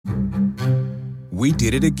We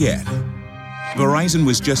did it again. Verizon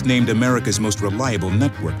was just named America's most reliable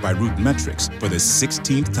network by Root Metrics for the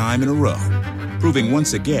 16th time in a row, proving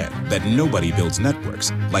once again that nobody builds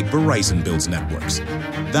networks like Verizon builds networks.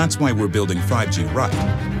 That's why we're building 5G right.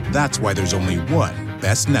 That's why there's only one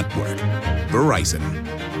best network, Verizon.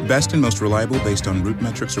 Best and most reliable based on Root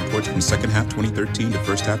Metrics reports from second half 2013 to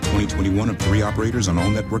first half 2021 of 3 operators on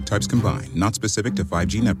all network types combined, not specific to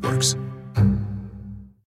 5G networks.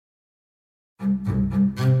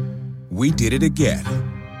 We did it again.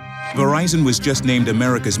 Verizon was just named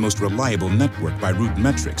America's most reliable network by Root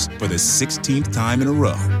Metrics for the 16th time in a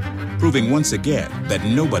row, proving once again that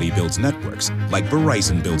nobody builds networks like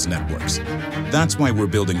Verizon builds networks. That's why we're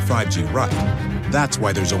building 5G right. That's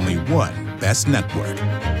why there's only one best network,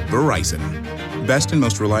 Verizon. Best and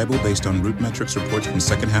most reliable based on Root Metrics reports from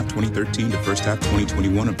second half 2013 to first half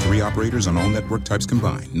 2021 of 3 operators on all network types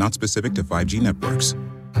combined, not specific to 5G networks.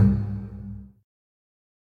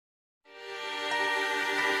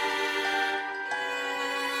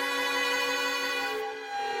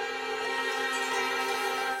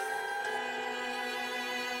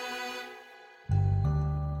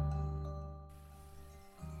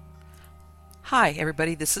 Hi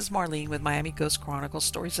everybody, this is Marlene with Miami Ghost Chronicles,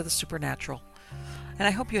 Stories of the Supernatural. And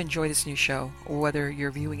I hope you enjoy this new show, whether you're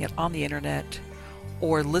viewing it on the internet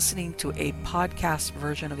or listening to a podcast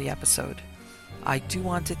version of the episode. I do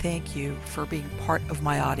want to thank you for being part of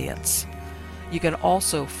my audience. You can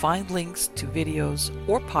also find links to videos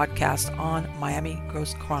or podcasts on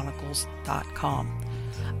MiamiGhostChronicles.com,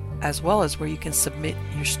 as well as where you can submit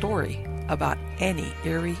your story about any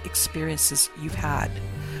eerie experiences you've had,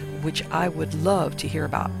 which I would love to hear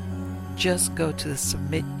about. Just go to the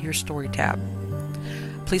Submit Your Story tab.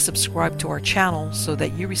 Please subscribe to our channel so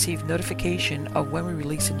that you receive notification of when we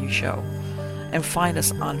release a new show. And find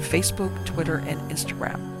us on Facebook, Twitter, and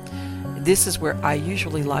Instagram. This is where I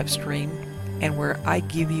usually live stream and where I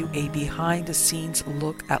give you a behind-the-scenes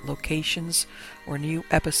look at locations where new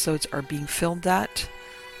episodes are being filmed at.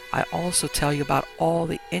 I also tell you about all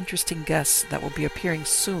the interesting guests that will be appearing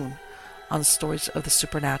soon on Stories of the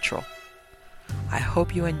Supernatural. I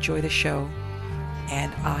hope you enjoy the show,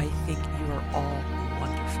 and I think you are all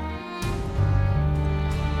wonderful.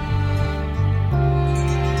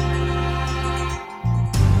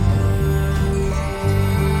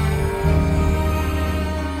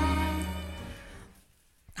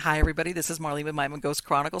 Hi everybody, this is Marlene with Miami Ghost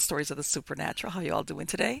Chronicles, Stories of the Supernatural. How you all doing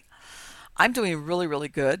today? I'm doing really, really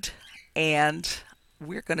good, and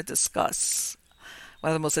we're going to discuss one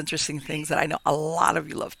of the most interesting things that I know a lot of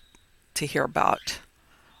you love to hear about.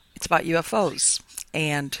 It's about UFOs.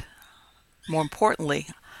 And more importantly,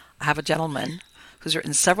 I have a gentleman who's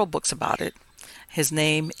written several books about it. His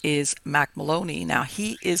name is Mack Maloney. Now,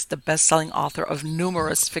 he is the best-selling author of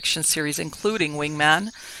numerous fiction series, including Wingman,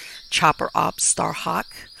 Chopper Ops, Starhawk,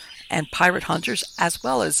 and Pirate Hunters, as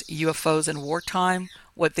well as UFOs in Wartime,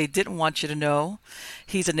 What They Didn't Want You to Know.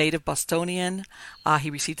 He's a native Bostonian. He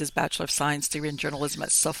received his Bachelor of Science degree in journalism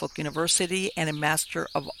at Suffolk University and a Master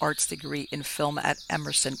of Arts degree in film at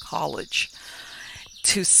Emerson College.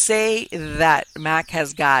 To say that Mack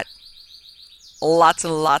has got lots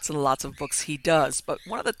and lots and lots of books, he does. But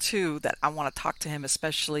one of the two that I want to talk to him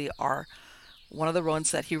especially are one of the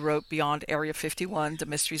ones that he wrote, Beyond Area 51, The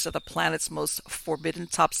Mysteries of the Planet's Most Forbidden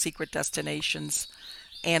Top Secret Destinations,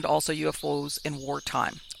 and also UFOs in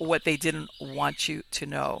Wartime, What They Didn't Want You to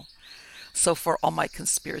Know. So for all my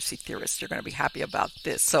conspiracy theorists, you're going to be happy about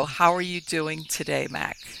this. So how are you doing today,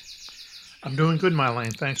 Mack? I'm doing good,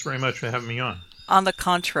 Marlene. Thanks very much for having me on. On the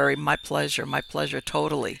contrary, my pleasure,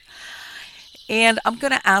 totally. And I'm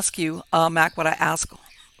going to ask you, Mack, what I ask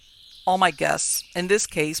all my guests, in this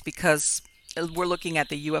case, because we're looking at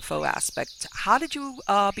the UFO aspect. How did you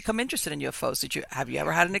become interested in UFOs? Have you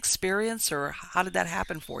ever had an experience, or how did that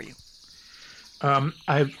happen for you?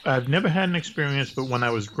 I've never had an experience, but when I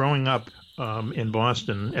was growing up in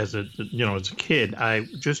Boston as a kid, I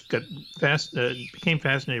just became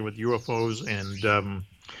fascinated with UFOs, and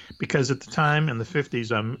because at the time in the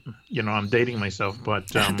 50s, I'm dating myself, but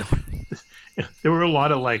there were a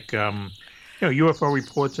lot of UFO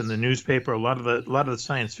reports in the newspaper. A lot of the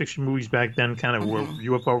science fiction movies back then kind of were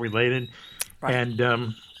UFO related, right. And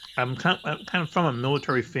I'm kind of from a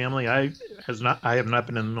military family. I have not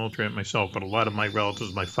been in the military myself, but a lot of my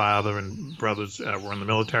relatives, my father and brothers, were in the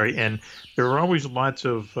military, and there were always lots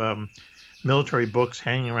of military books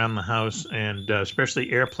hanging around the house, and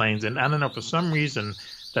especially airplanes. And I don't know, for some reason,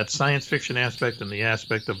 that science fiction aspect and the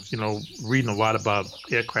aspect of reading a lot about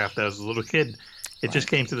aircraft as a little kid. It just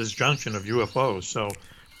came to this junction of UFOs. So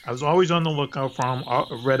I was always on the lookout for them. I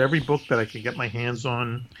read every book that I could get my hands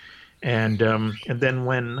on. And then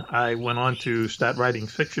when I went on to start writing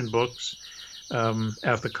fiction books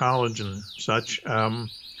after college and such,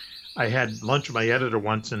 I had lunch with my editor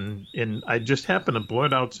once, and I just happened to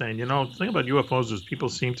blurt out saying, the thing about UFOs is people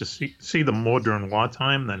seem to see them more during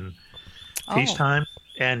wartime than Oh, peacetime.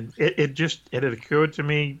 And it had occurred to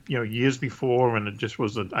me, years before, and it just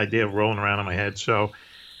was an idea rolling around in my head. So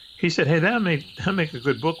he said, "Hey, that make a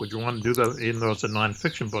good book. Would you want to do that, even though it's a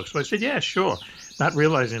nonfiction book?" So I said, "Yeah, sure." Not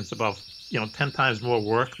realizing it's about 10 times more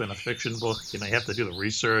work than a fiction book. You have to do the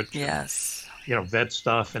research and yes. vet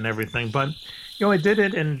stuff and everything. But I did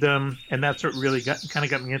it, and that's what really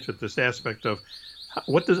got me into this aspect of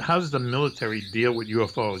how does the military deal with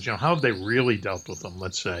UFOs? How have they really dealt with them?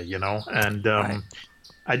 Let's say, and Right.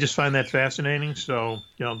 I just find that fascinating. So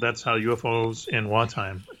that's how UFOs in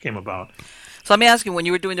wartime came about. So let me ask you, when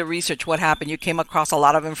you were doing the research, what happened? You came across a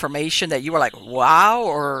lot of information that you were like, wow,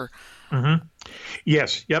 or Hmm.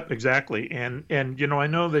 Yes, yep, exactly. And I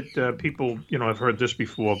know that people have heard this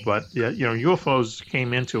before, but yeah, UFOs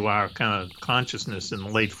came into our kind of consciousness in the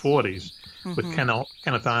late 40s with hmm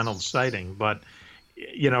Kenneth Arnold's sighting. But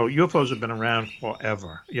UFOs have been around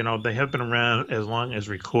forever. They have been around as long as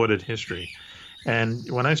recorded history. And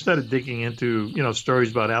when I started digging into, stories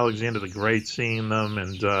about Alexander the Great seeing them,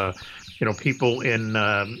 and people in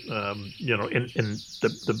the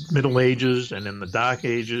Middle Ages and in the Dark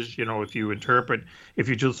Ages, if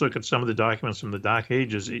you just look at some of the documents from the Dark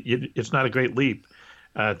Ages, it's not a great leap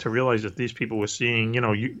to realize that these people were seeing,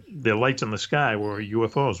 the lights in the sky were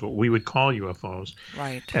UFOs, what we would call UFOs.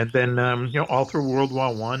 right. And then, all through World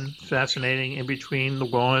War One, fascinating in between the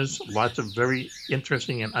wars, lots of very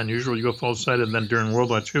interesting and unusual UFOs sighted. And then during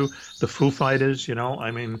World War Two, the Foo Fighters,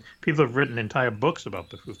 I mean, people have written entire books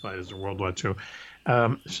about the Foo Fighters in World War Two.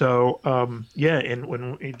 Yeah, and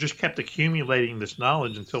when it just kept accumulating this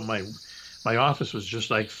knowledge until my office was just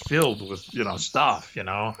like filled with, stuff, and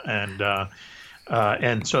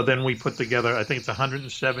so then we put together, I think it's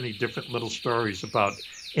 170 different little stories about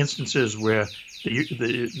instances where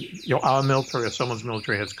our military or someone's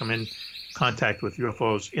military has come in contact with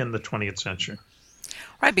UFOs in the 20th century.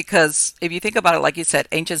 Right, because if you think about it, like you said,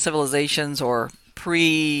 ancient civilizations or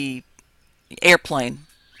pre airplane,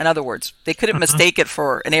 in other words, they couldn't Hmm. mistake it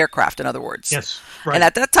for an aircraft, in other words. Yes, And right.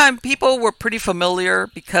 at that time, people were pretty familiar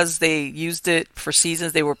because they used it for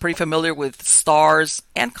seasons. They were pretty familiar with stars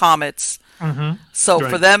and comets. Hmm. So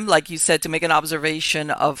for Right. them, like you said, to make an observation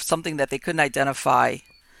of something that they couldn't identify,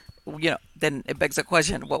 then it begs the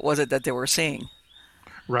question, what was it that they were seeing?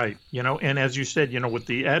 Right. And as you said, with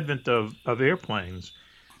the advent of airplanes,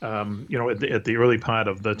 at the early part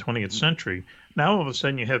of the 20th century, now all of a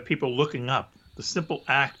sudden you have people looking up, the simple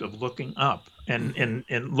act of looking up and, hmm and,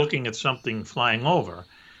 and looking at something flying over.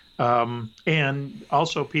 And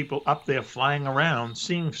also people up there flying around,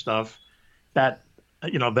 seeing stuff that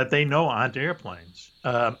that they know aren't airplanes.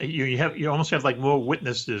 You almost have like more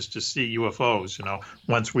witnesses to see UFOs.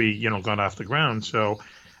 Once we got off the ground. So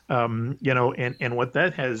and what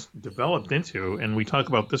that has developed into, and we talk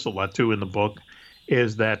about this a lot too in the book,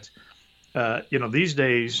 is that these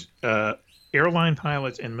days airline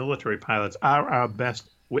pilots and military pilots are our best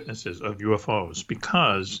witnesses of UFOs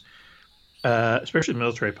because especially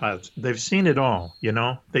military pilots, they've seen it all. They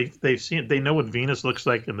know what Venus looks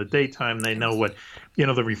like in the daytime. They know Yes. what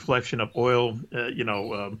the reflection of oil,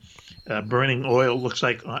 burning oil looks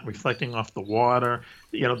like reflecting off the water.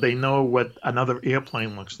 They know what another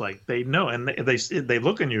airplane looks like. They know, and they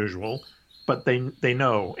look unusual, but they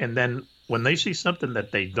know. And then when they see something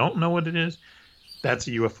that they don't know what it is, that's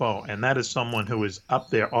a UFO, and that is someone who is up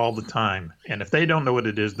there all the time. And if they don't know what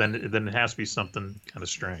it is, then it has to be something kind of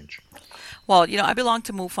strange. Well, I belong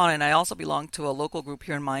to MUFON, and I also belong to a local group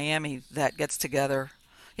here in Miami that gets together.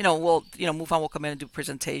 MUFON will come in and do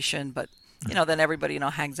presentation, but then everybody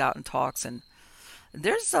hangs out and talks, and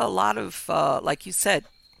there's a lot of, like you said,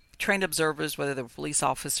 trained observers, whether they're police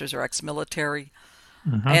officers or ex-military,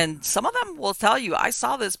 Hmm. and some of them will tell you, "I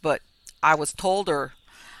saw this, but I was told, or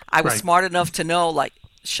I was Right. smart enough to know, like,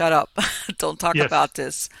 shut up, don't talk Yes. about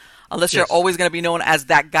this, unless you're Yes. always going to be known as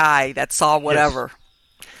that guy that saw Yes. whatever."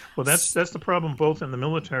 Well, that's the problem both in the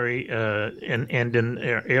military and in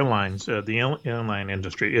airlines, the airline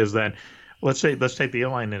industry, is that let's take the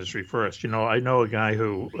airline industry first. I know a guy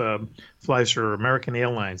who flies for American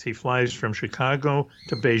Airlines. He flies from Chicago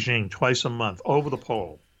to Beijing twice a month over the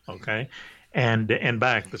pole, okay, and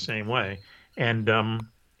back the same way. And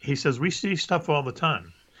he says we see stuff all the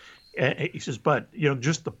time. He says, but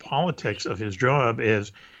just the politics of his job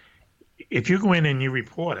is if you go in and you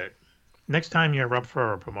report it, next time you're up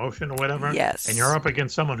for a promotion or whatever, and you're Yes. up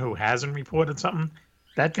against someone who hasn't reported something,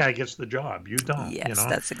 that guy gets the job. You don't, Yes,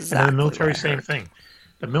 that's And in the exactly what military, I same heard. thing.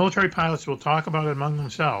 The military pilots will talk about it among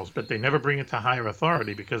themselves, but they never bring it to higher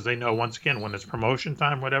authority because they know, once again, when it's promotion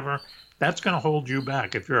time, whatever, that's going to hold you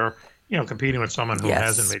back if you're, competing with someone who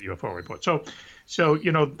hasn't Yes. made UFO report. So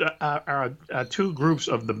our two groups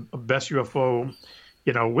of the best UFO,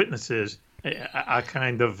 witnesses are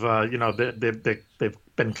kind of, they've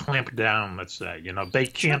been clamped down. Let's say, they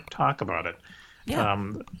Sure. can't talk about it Yeah.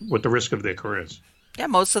 with the risk of their careers. Yeah,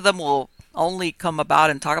 most of them will only come about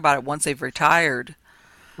and talk about it once they've retired.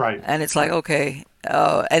 Right. And it's like, okay,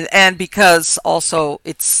 and because also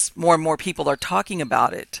it's more and more people are talking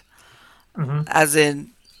about it, Hmm. as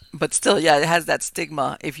in, but still, yeah, it has that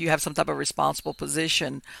stigma. If you have some type of responsible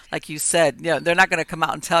position, like you said, they're not going to come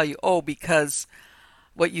out and tell you, oh, because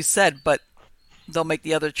what you said, but they'll make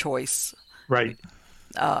the other choice. Right.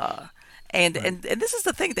 Uh, and, Right. and this is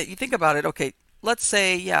the thing that you think about it. Okay, let's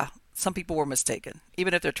say, yeah, some people were mistaken,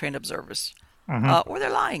 even if they're trained observers, Hmm. or they're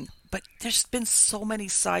lying. But there's been so many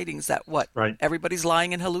sightings that what Right. everybody's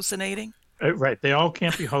lying and hallucinating. Right. They all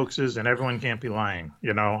can't be hoaxes, and everyone can't be lying.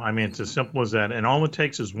 I mean, it's as simple as that. And all it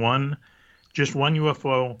takes is just one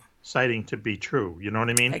UFO sighting to be true. You know what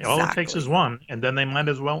I mean? All it takes is Exactly. one, and then they might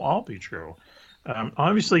as well all be true.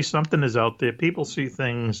 Obviously, something is out there. People see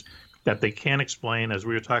things that they can't explain, as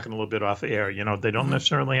we were talking a little bit off air. They don't Hmm.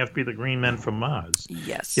 necessarily have to be the green men from Mars,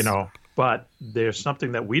 Yes. but there's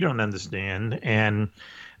something that we don't understand. And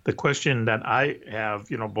the question that I have,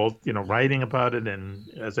 both, writing about it, and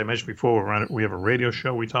as I mentioned before, we have a radio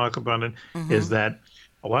show, we talk about it, Hmm. is that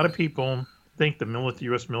a lot of people think the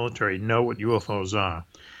U.S. military know what UFOs are.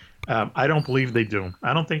 I don't believe they do.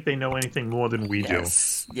 I don't think they know anything more than we do.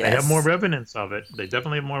 Yes. They have more Yes. evidence of it. They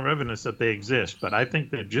definitely have more evidence that they exist, but I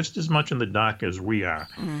think they're just as much in the dark as we are.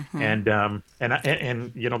 Hmm. And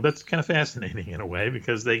that's kind of fascinating in a way,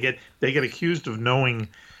 because they get accused of knowing,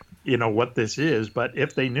 what this is, but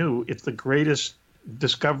if they knew, it's the greatest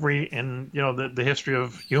discovery in, the history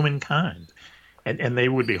of humankind. And they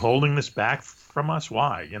would be holding this back from us.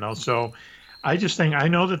 Why? So I just think, I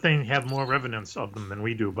know that they have more evidence of them than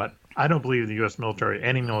we do, but I don't believe the U.S. military,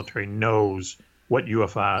 any military, knows what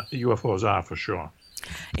UFOs are for sure.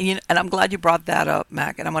 And I'm glad you brought that up,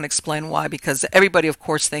 Mac, and I'm going to explain why. Because everybody, of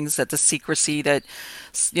course, thinks that the secrecy that,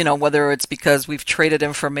 whether it's because we've traded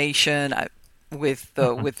information with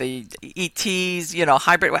the ETs,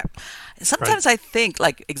 hybrid. Right. Sometimes I think,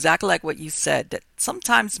 like exactly like what you said, that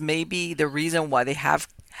sometimes maybe the reason why they have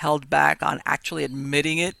held back on actually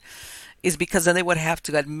admitting it is because then they would have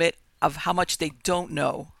to admit of how much they don't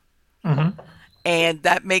know, Hmm. and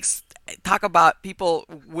that makes talk about people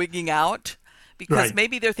wigging out because Right.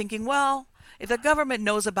 maybe they're thinking, well, if the government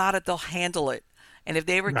knows about it, they'll handle it. And if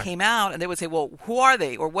they ever Right. came out and they would say, well, who are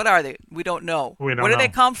they or what are they? We don't know. We Where don't do they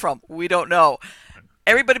know. come from? We don't know.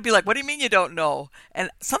 Everybody would be like, what do you mean you don't know? And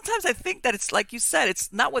sometimes I think that it's like you said,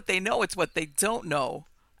 it's not what they know, it's what they don't know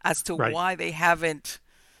as to Right. why they haven't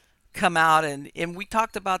come out. And we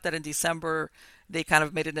talked about that in December. They kind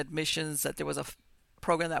of made an admissions that there was a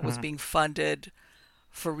program that was Mhm. being funded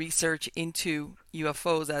for research into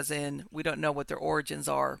UFOs, as in we don't know what their origins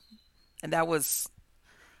are, and that was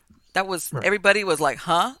Right. everybody was like,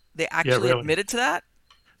 huh? They Yeah, actually really. admitted to that?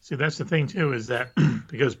 See, that's the thing too, is that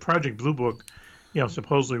because Project Blue Book,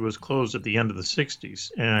 supposedly was closed at the end of the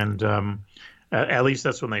 '60s, and at least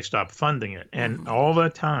that's when they stopped funding it. And Hmm. all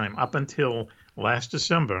that time, up until last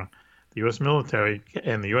December, the U.S. military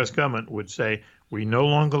and the U.S. government would say, we no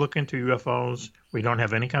longer look into UFOs. We don't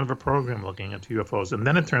have any kind of a program looking into UFOs. And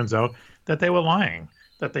then it turns out that they were lying,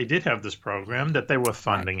 that they did have this program, that they were Right.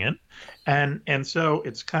 funding it. And so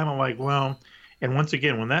it's kind of like, well, and once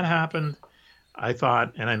again, when that happened, I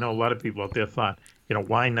thought, and I know a lot of people out there thought,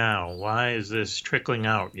 why now? Why is this trickling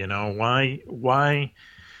out? Why?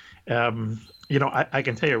 I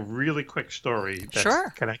can tell you a really quick story that's Sure.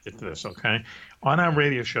 connected to this. Okay, on our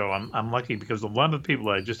radio show, I'm lucky because a lot of the people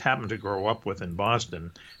I just happened to grow up with in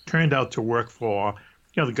Boston turned out to work for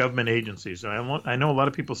the government agencies. And I know a lot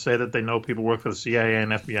of people say that they know people work for the CIA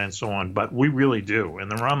and FBI and so on, but we really do, and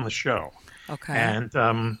they're on the show. Okay. And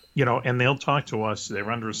and they'll talk to us.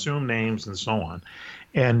 They're under assumed names and so on.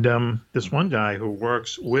 And this one guy who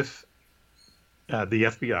works with the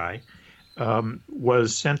FBI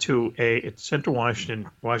was sent to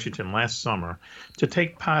Washington last summer to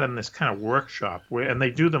take part in this kind of workshop and they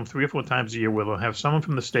do them 3 or 4 times a year, where they'll have someone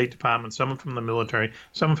from the State Department, someone from the military,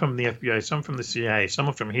 someone from the FBI, someone from the CIA,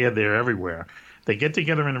 someone from here, there, everywhere. They get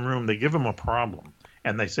together in a room. They give them a problem.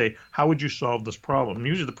 And they say, how would you solve this problem? And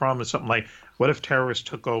usually the problem is something like, what if terrorists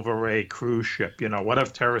took over a cruise ship? What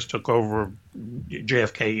if terrorists took over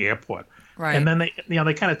JFK Airport? And Right. then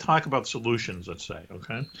they kind of talk about solutions, let's say,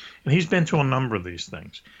 okay? And he's been to a number of these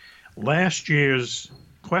things. Last year's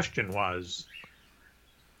question was,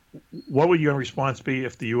 what would your response be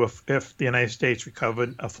if if the United States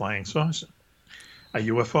recovered a flying saucer, a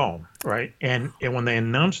UFO, right? And when they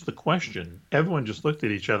announced the question, everyone just looked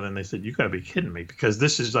at each other and they said, "You got to be kidding me," because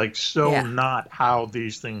this is like so Yeah. not how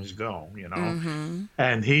these things go, you know. Mm-hmm.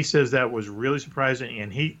 And he says that was really surprising,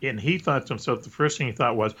 and he thought to himself, the first thing he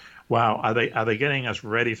thought was, "Wow, are they getting us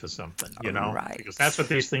ready for something?" You know, Right. because that's what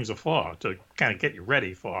these things are for, to kind of get you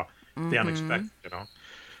ready for the Mm-hmm. unexpected, you know.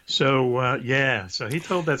 So yeah, so he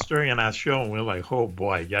told that story on our show, and we are like, "Oh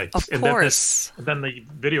boy, yikes!" Of And course. then the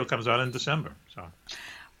video comes out in December. So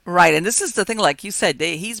Right. And this is the thing, like you said,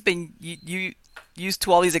 he's been you used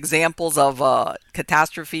to all these examples of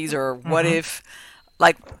catastrophes or what if,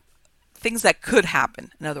 like things that could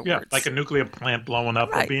happen, in other yeah, words. like a nuclear plant blowing up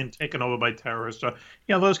or Right. being taken over by terrorists, or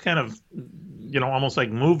those kind of almost like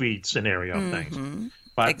movie scenario things. Mm-hmm.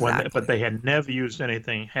 But Exactly. but they had never used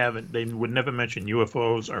anything. They would never mention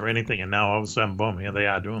UFOs or anything, and now all of a sudden, boom, here they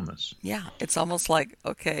are doing this. Yeah, it's almost like,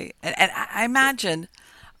 okay. And I imagine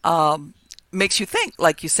makes you think,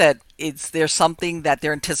 like you said, is there something that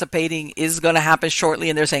they're anticipating is going to happen shortly,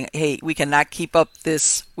 and they're saying, hey, we cannot keep up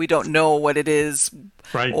this, we don't know what it is,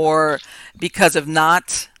 Right. or because if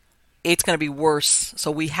not, it's going to be worse, so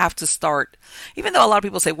we have to start. Even though a lot of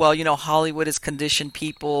people say, well, Hollywood has conditioned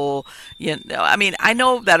people, I mean, I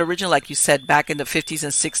know that originally, like you said, back in the 50s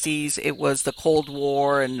and 60s, it was the Cold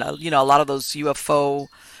War, and a lot of those UFO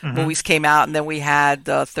movies came out, and then we had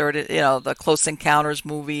the Close Encounters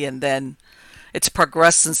movie, and then it's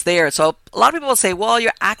progressed since there. So a lot of people will say, well,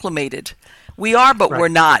 you're acclimated. We are, but Right. we're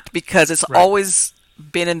not, because it's Right. always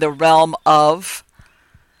been in the realm of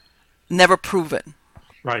never proven.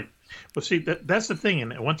 Right. Well, see, that's the thing.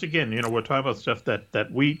 And once again, we're talking about stuff that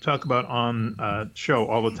we talk about on show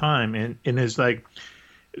all the time. And it's like,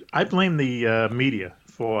 I blame the media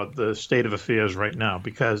for the state of affairs right now.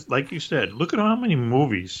 Because, like you said, look at how many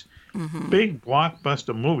movies, big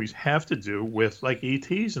blockbuster movies, have to do with, like,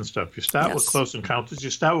 ETs and stuff. You start with Yes. Close Encounters. You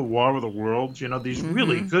start with War of the Worlds. These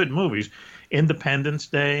really good movies. Independence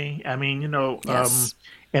Day. I mean, Yes.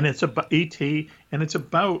 and it's about ET, and it's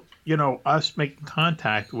about us making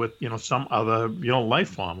contact with some other life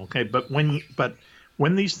form. Okay, but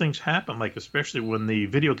when these things happen, like especially when the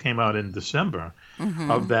video came out in December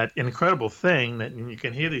of that incredible thing, that you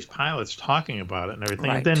can hear these pilots talking about it and everything,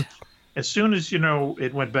 and Right. then as soon as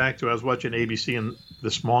it went back to, I was watching ABC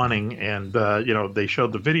this morning, and they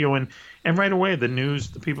showed the video, and right away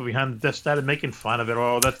the people behind the desk started making fun of it.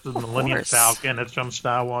 Oh, that's the Millennium course. Falcon. That's from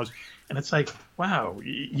Star Wars. And it's like, wow,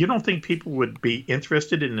 you don't think people would be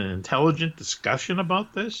interested in an intelligent discussion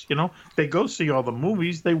about this? They go see all the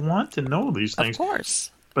movies. They want to know these Of things.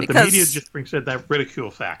 course. But the media just brings in that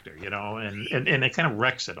ridicule factor, and it kind of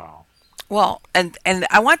wrecks it all. Well, and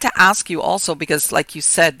I want to ask you also, because like you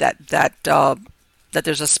said, that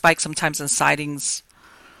there's a spike sometimes in sightings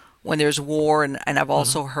when there's war, and I've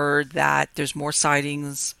also heard that there's more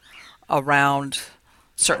sightings around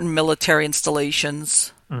certain military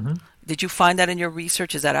installations. Did you find that in your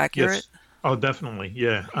research? Is that accurate? Yes. Oh, definitely.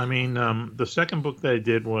 Yeah. I mean, the second book that I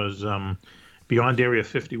did was Beyond Area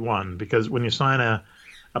 51, because when you sign a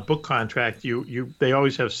book contract, they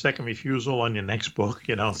always have second refusal on your next book,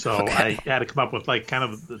 So Okay. I had to come up with like kind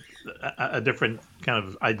of a different kind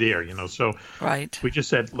of idea, So Right. we just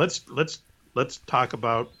said let's talk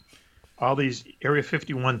about all these Area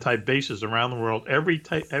 51 type bases around the world,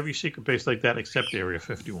 every secret base like that except Area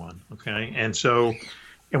 51. Okay,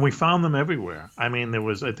 and we found them everywhere. I mean,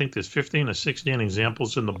 I think there's 15 or 16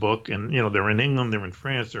 examples in the book, and they're in England, they're in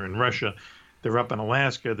France, they're in Russia, they're up in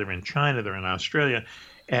Alaska, they're in China, they're in Australia,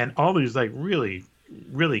 and all these like really,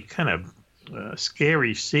 really kind of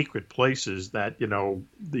scary secret places that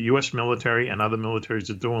the U.S. military and other militaries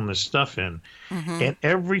are doing this stuff in, and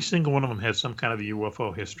every single one of them has some kind of a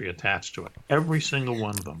UFO history attached to it. Every single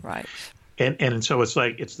one of them. Right. And so it's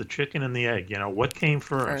like it's the chicken and the egg. What came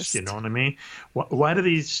first? You know what I mean? Why do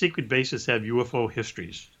these secret bases have UFO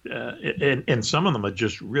histories? And some of them are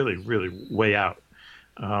just really, really way out.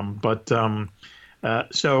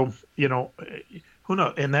 So who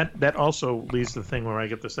knows? And that also leads to the thing where I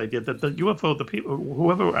get this idea that the UFO, the people,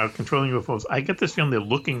 whoever are controlling UFOs, I get this feeling they're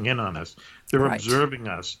looking in on us. They're Right. observing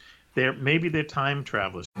us. Maybe they're time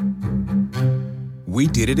travelers. We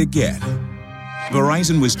did it again.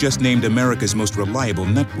 Verizon was just named America's most reliable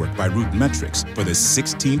network by Root Metrics for the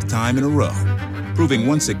 16th time in a row, proving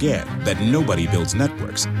once again that nobody builds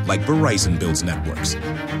networks like Verizon builds networks.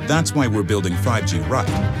 That's why we're building 5G right.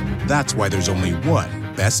 That's why there's only one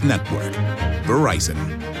best network, Verizon.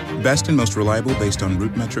 Best and most reliable based on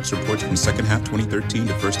root metrics reports from second half 2013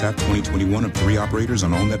 to first half 2021 of 3 operators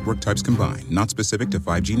on all network types combined, not specific to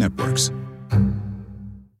 5G networks.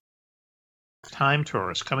 Time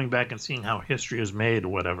tourists coming back and seeing how history is made or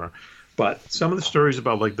whatever. But some of the stories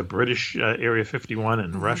about like the British Area 51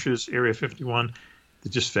 and Russia's Area 51,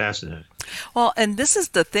 they're just fascinating. Well, and this is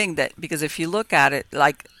the thing that, because if you look at it,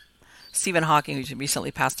 like Stephen Hawking, who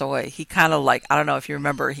recently passed away, he kind of like, I don't know if you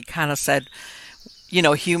remember, he kind of said, you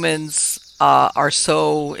know, humans are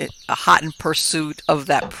so hot in pursuit of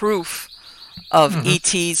that proof of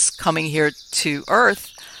ETs coming here to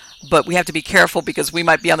Earth, but we have to be careful because we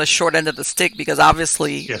might be on the short end of the stick because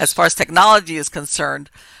obviously, as far as technology is concerned,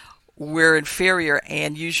 we're inferior,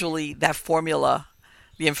 and usually that formula,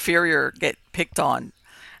 the inferior, get picked on.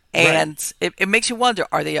 And it makes you wonder,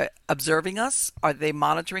 are they observing us? Are they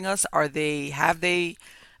monitoring us? Have they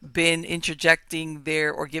been interjecting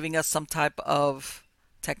there or giving us some type of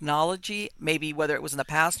technology, maybe whether it was in the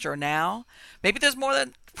past or now? Maybe there's more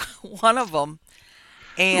than one of them.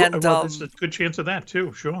 And well, there's a good chance of that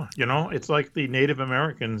too. Sure, you know, it's like the Native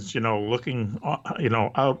Americans, you know, looking, you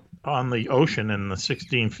know, out on the ocean in the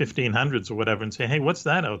 1500s or whatever, and say, "Hey, what's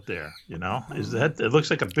that out there?" You know, is that? It looks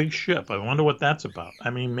like a big ship. I wonder what that's about. I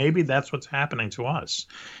mean, maybe that's what's happening to us.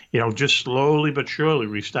 You know, just slowly but surely,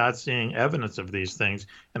 we start seeing evidence of these things.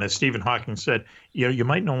 And as Stephen Hawking said, you know, you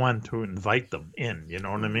might not want to invite them in. You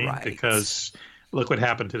know what I mean? Right. Because look what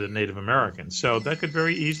happened to the Native Americans. So that could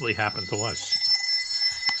very easily happen to us.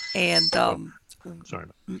 And sorry,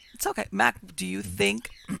 it's okay, Mack. Do you think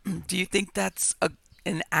that's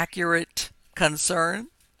an accurate concern,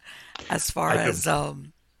 as far as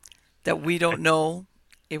that we don't know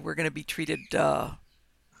if we're going to be treated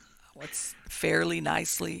fairly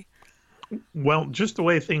nicely? Well, just the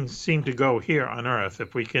way things seem to go here on Earth,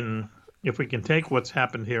 if we can take what's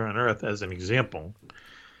happened here on Earth as an example,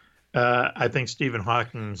 I think Stephen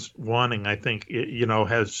Hawking's warning, I think, you know,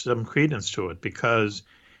 has some credence to it, because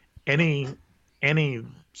any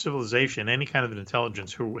civilization, any kind of an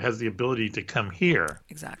intelligence who has the ability to come here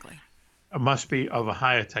exactly must be of a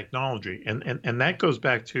higher technology. And that goes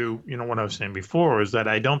back to, you know, what I was saying before, is that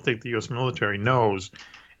I don't think the U.S. military knows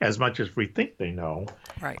as much as we think they know.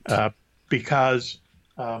 Right. Because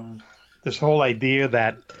this whole idea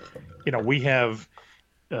that, you know, we have,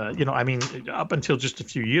 you know, I mean, up until just a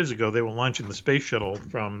few years ago, they were launching the space shuttle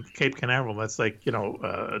from Cape Canaveral. That's like, you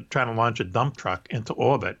know, trying to launch a dump truck into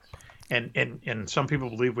orbit. And some people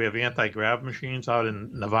believe we have anti-grav machines out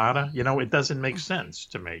in Nevada. You know, it doesn't make sense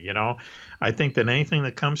to me. You know, I think that anything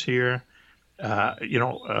that comes here, you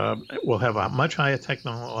know, will have a much higher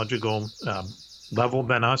technological level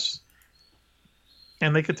than us,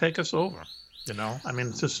 and they could take us over. You know, I mean,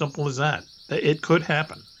 it's as simple as that. It could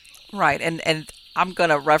happen. Right. And I'm going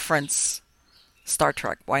to reference Star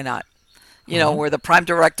Trek. Why not? You know, where the prime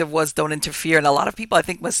directive was don't interfere. And a lot of people, I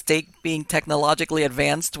think, mistake being technologically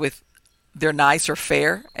advanced with they're nice or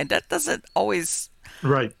fair. And that doesn't always...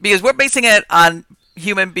 Right. Because we're basing it on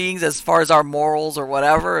human beings as far as our morals or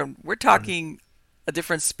whatever. And we're talking a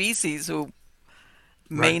different species who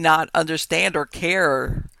may not understand or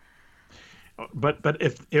care. But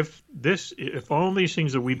if all these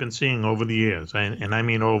things that we've been seeing over the years, and I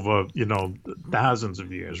mean over, you know, thousands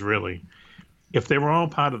of years, really, if they were all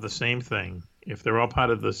part of the same thing, if they're all part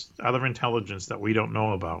of this other intelligence that we don't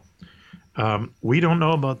know about, we don't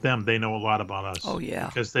know about them. They know a lot about us. Oh yeah,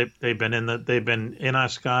 because they've been in our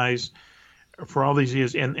skies for all these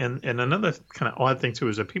years. And another kind of odd thing too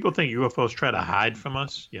is that people think UFOs try to hide from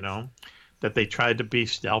us. You know, that they tried to be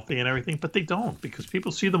stealthy and everything, but they don't, because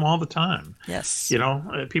people see them all the time. Yes. You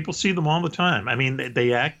know, people see them all the time. I mean,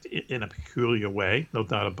 they act in a peculiar way, no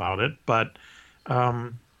doubt about it. But,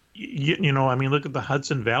 you know, I mean, look at the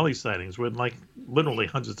Hudson Valley sightings where like literally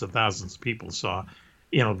hundreds of thousands of people saw,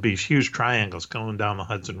 you know, these huge triangles going down the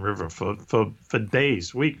Hudson River for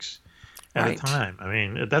days, weeks at a time. I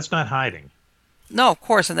mean, that's not hiding. No, of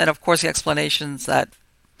course. And then, of course, the explanations that,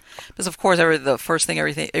 because of course, the first thing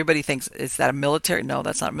everybody thinks is that a military. No,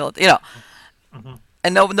 that's not military. You know,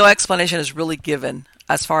 and no explanation is really given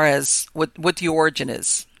as far as what the origin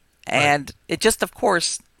is, and it just, of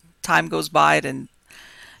course, time goes by and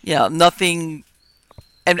you know nothing.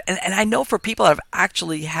 And I know for people that have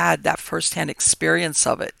actually had that firsthand experience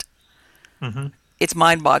of it, it's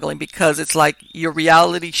mind-boggling, because it's like your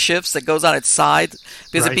reality shifts. It goes on its side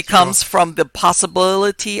because it becomes from the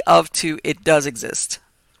possibility of to it does exist.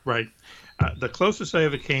 Right. The closest I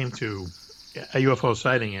ever came to a UFO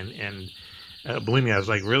sighting, and believe me, I was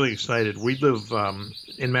like really excited. We live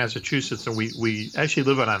in Massachusetts, and we actually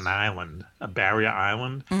live on an island, a barrier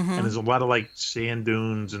island, and there's a lot of like sand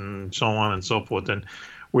dunes and so on and so forth. And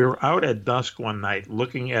We were out at dusk one night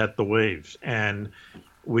looking at the waves, and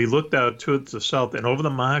we looked out to the south, and over the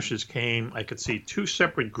marshes I could see two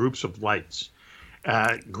separate groups of lights,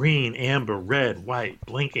 green, amber, red, white,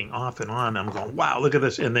 blinking off and on. I'm going, wow, look at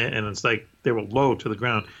this. And it's like they were low to the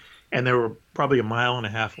ground, and they were probably a mile and a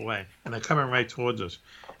half away, and they're coming right towards us.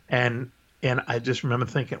 And I just remember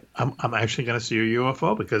thinking, I'm actually going to see a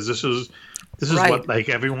UFO, because this is right. What like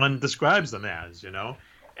everyone describes them as,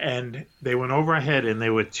 And they went over our head, and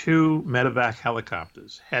there were two medevac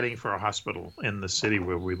helicopters heading for a hospital in the city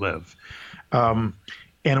where we live. And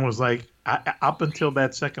it was like, up until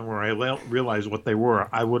that second where I realized what they were,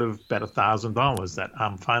 I would have bet $1,000 that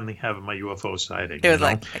I'm finally having my UFO sighting. It was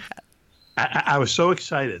like I was so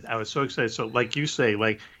excited. So like you say,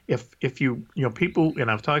 like if you people, and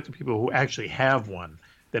I've talked to people who actually have one,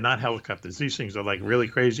 they're not helicopters. These things are like really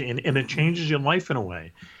crazy, and it changes your life in a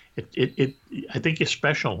way. I think you're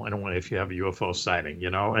special in a way if you have a UFO sighting,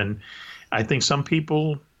 and I think some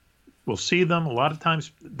people will see them. A lot of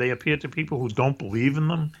times they appear to people who don't believe in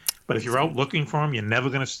them, but if you're out looking for them, you're never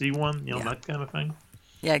going to see one, that kind of thing.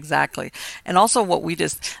 Yeah, exactly. And also what we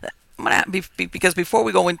just, because before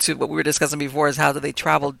we go into what we were discussing before is how do they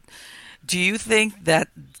travel, do you think that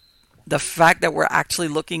the fact that we're actually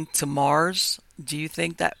looking to Mars, do you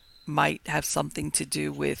think that might have something to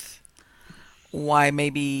do with why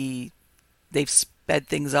maybe they've sped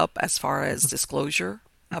things up as far as disclosure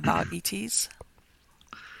about ETs?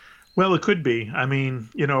 Well, it could be. I mean,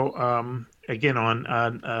 again,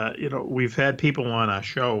 we've had people on our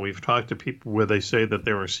show. We've talked to people where they say that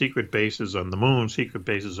there are secret bases on the moon, secret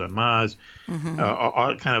bases on Mars,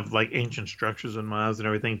 all kind of like ancient structures on Mars and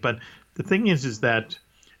everything. But the thing is that,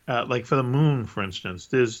 like for the moon, for instance,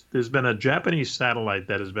 there's been a Japanese satellite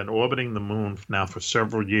that has been orbiting the moon now for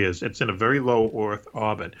several years. It's in a very low Earth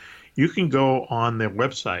orbit. You can go on their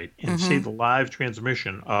website and see the live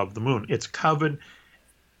transmission of the moon. It's covered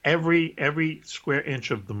every square inch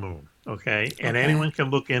of the moon, okay? And anyone can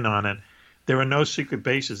look in on it. There are no secret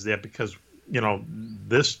bases there because,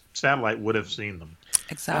 this satellite would have seen them.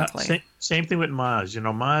 Exactly. Same thing with Mars.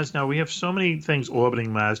 Mars, now we have so many things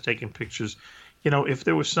orbiting Mars, taking pictures. If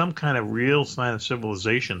there was some kind of real sign of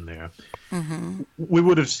civilization there, we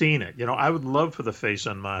would have seen it. I would love for the face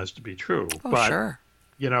on Mars to be true. But, sure.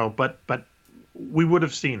 But we would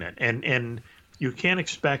have seen it. And you can't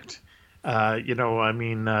expect... the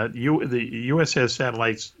U.S. has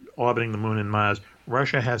satellites orbiting the moon and Mars.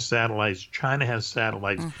 Russia has satellites. China has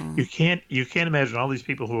satellites. You can't imagine all these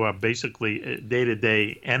people who are basically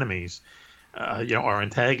day-to-day enemies, or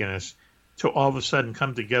antagonists, to all of a sudden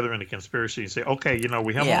come together in a conspiracy and say, okay,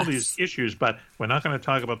 we have all these issues, but we're not going to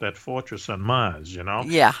talk about that fortress on Mars.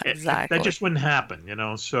 Yeah, exactly. That just wouldn't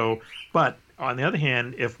happen. So, but on the other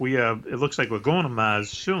hand, if it looks like we're going to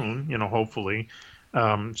Mars soon, hopefully.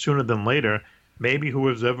 Sooner than later, maybe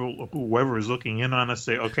whoever is looking in on us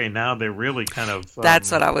say, okay, now they're really kind of...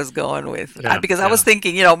 that's what I was going with. Because I was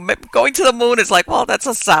thinking, going to the moon is like, well, that's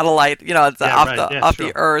a satellite, it's off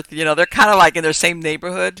the Earth. They're kind of like in their same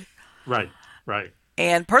neighborhood. Right.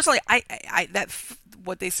 And personally,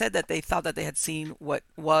 what they said that they thought that they had seen what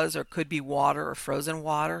was or could be water or frozen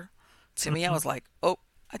water, to me, I was like, oh,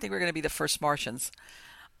 I think we're going to be the first Martians.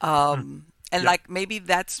 And like maybe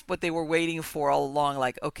that's what they were waiting for all along.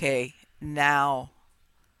 Like, okay, now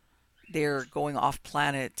they're going off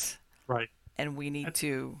planet, right? And we need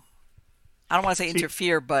to. I don't want to say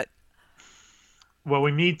interfere, but well,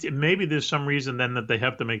 we need to, maybe there's some reason then that they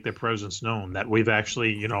have to make their presence known. That we've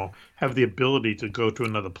actually, have the ability to go to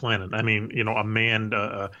another planet. I mean, a man,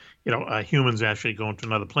 humans actually going to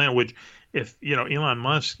another planet. Which, if Elon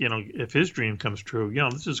Musk, if his dream comes true,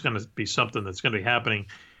 this is going to be something that's going to be happening.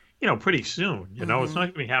 Pretty soon. It's not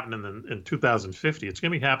going to be happening in 2050. It's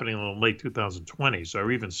going to be happening in late 2020s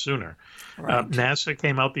or even sooner. Right. NASA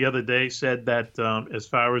came out the other day, said that as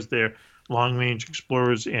far as their long-range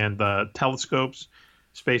explorers and telescopes,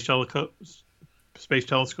 space telescopes,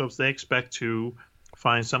 they expect to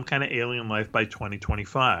find some kind of alien life by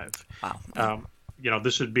 2025. Wow.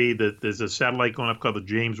 This would be there's a satellite going up called the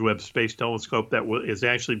James Webb Space Telescope that is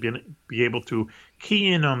actually be able to key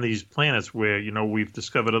in on these planets where, we've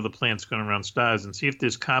discovered other planets going around stars and see if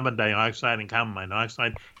there's carbon dioxide and carbon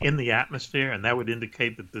monoxide in the atmosphere, and that would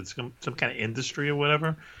indicate that there's some kind of industry or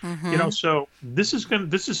whatever. So this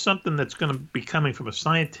is something that's going to be coming from a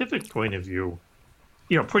scientific point of view,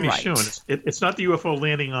 pretty soon. It's not the UFO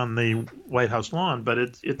landing on the White House lawn, but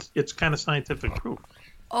it's kind of scientific proof.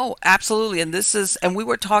 Oh, absolutely. And we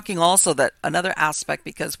were talking also that another aspect,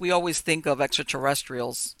 because we always think of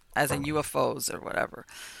extraterrestrials as in UFOs or whatever.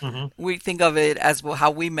 Hmm. We think of it as well,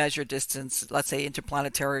 how we measure distance, let's say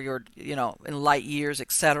interplanetary or in light years,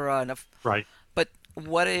 etc. And Right. but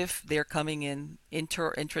what if they're coming in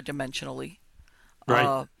intradimensionally?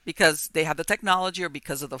 Right. Because they have the technology or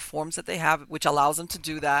because of the forms that they have, which allows them to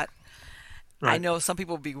do that. I Right. know some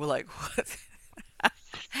people will be like, "What?"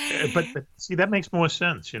 But see, that makes more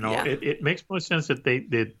sense. Yeah. It makes more sense that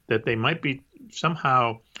they might be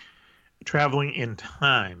somehow traveling in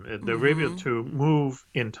time. They're able Mm-hmm. to move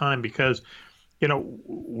in time because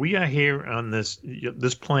we are here on this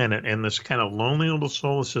planet in this kind of lonely little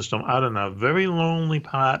solar system out in a very lonely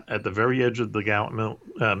part at the very edge of the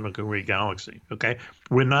Milky Way galaxy. Okay,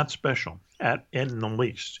 we're not special at in the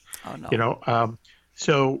least. Oh You no. know,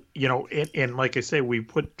 so and like I say, we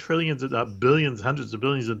put trillions of billions, hundreds of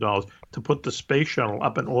billions of dollars to put the space shuttle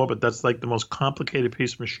up in orbit. That's like the most complicated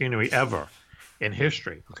piece of machinery ever in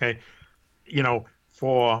history. Okay,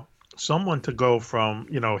 for someone to go from,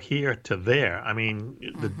 here to there, I mean,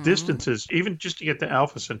 the Mm-hmm. distances, even just to get to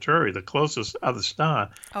Alpha Centauri, the closest other star,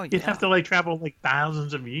 Oh you'd have yeah. to like travel like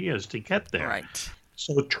thousands of years to get there. Right.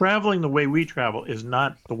 So traveling the way we travel is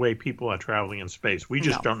not the way people are traveling in space. We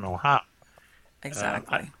just No. don't know how. I,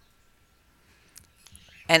 Exactly.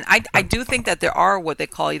 And I do think that there are what they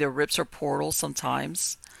call either rips or portals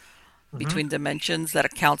sometimes mhm. between dimensions that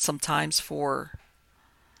account sometimes for.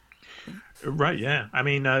 Right, yeah. I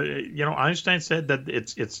mean, Einstein said that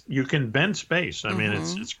it's you can bend space. I mean, Mm-hmm.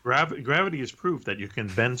 it's gravity is proof that you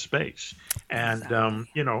can bend space, and Exactly.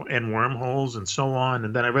 and wormholes and so on.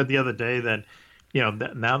 And then I read the other day that,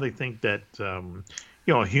 that now they think that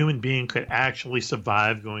a human being could actually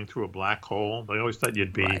survive going through a black hole. They always thought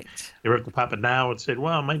you'd be Right. the pop, but now it said,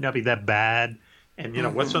 well, it might not be that bad.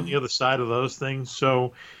 And what's on Mm-hmm. the other side of those things?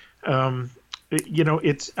 So. Um,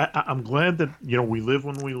 it's I'm glad that we live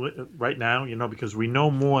when we live right now, because we know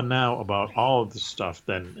more now about all of this stuff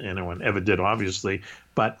than anyone ever did, obviously.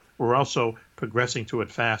 But we're also progressing to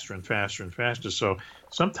it faster and faster and faster. So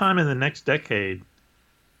sometime in the next decade,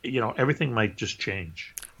 everything might just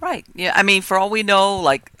change. Right. Yeah. I mean, for all we know,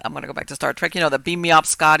 like I'm going to go back to Star Trek. The beam me up,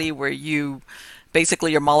 Scotty, where you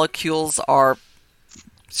basically your molecules are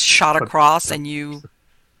shot But across yep, and you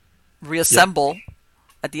yep, reassemble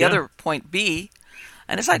at the yeah, other point B.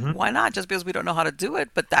 And it's like, hmm why not? Just because we don't know how to do it,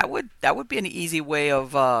 but that would be an easy way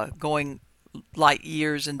of going light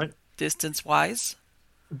years in right. distance wise.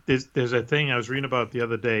 There's a thing I was reading about the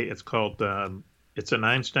other day. It's called it's an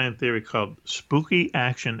Einstein theory called spooky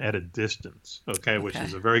action at a distance. Okay, which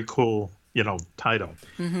is Okay. a very cool title.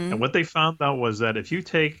 Mm-hmm. And what they found out was that if you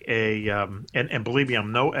take a and believe me,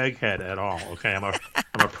 I'm no egghead at all. Okay,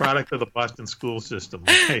 I'm a product of the Boston school system.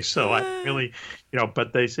 Okay, so I really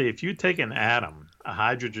but they say if you take an atom, a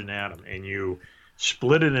hydrogen atom, and you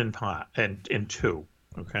split it in two.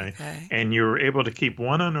 Okay, Okay. and you're able to keep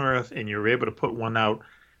one on Earth, and you're able to put one out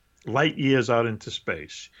light years out into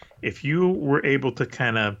space. If you were able to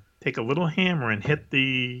kind of take a little hammer and hit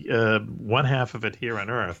the one half of it here on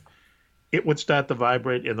Earth, it would start to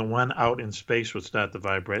vibrate, and the one out in space would start to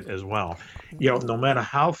vibrate as well. No Ooh, matter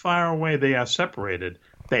how far away they are separated,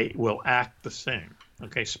 they will act the same.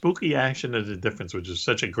 Okay, spooky action is the difference, which is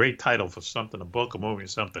such a great title for something, a book, a movie,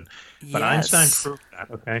 something. But Einstein yes. proved that.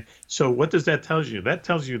 Okay, so what does that tell you? That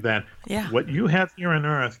tells you that Yeah. what you have here on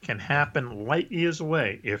Earth can happen light years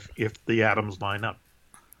away if the atoms line up.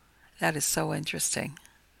 That is so interesting.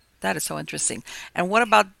 That is so interesting. And what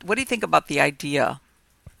do you think about the idea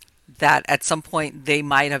that at some point they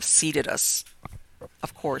might have seeded us?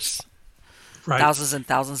 Of course, Right. thousands and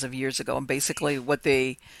thousands of years ago, and basically what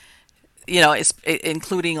they is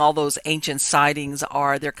including all those ancient sightings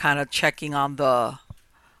are they're kind of checking on the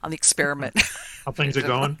experiment. How things are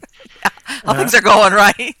going. How Uh, things are going,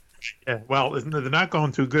 right? Yeah, well, they're not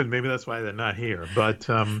going too good. Maybe that's why they're not here. But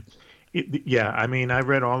yeah, I mean, I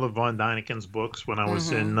read all of von Däniken's books when I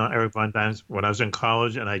was Mm-hmm. in Eric von Däniken when I was in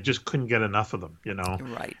college, and I just couldn't get enough of them,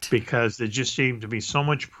 Right. because there just seemed to be so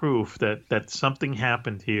much proof that something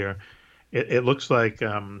happened here. It looks like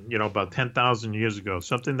about 10,000 years ago,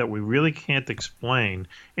 something that we really can't explain,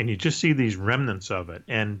 and you just see these remnants of it.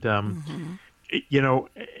 And Mm-hmm. you know,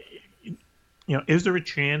 is there a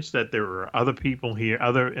chance that there are other people here,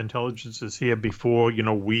 other intelligences here before,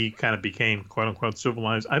 we kind of became quote unquote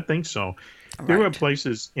civilized? I think so. There are Right.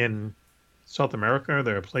 places in South America,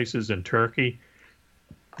 there are places in Turkey,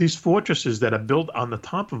 these fortresses that are built on the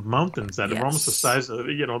top of mountains that are almost the Yes. size of,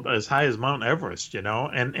 as high as Mount Everest,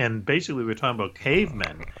 and basically we're talking about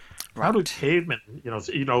cavemen. How do Right. cavemen,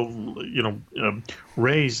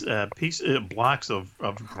 raise blocks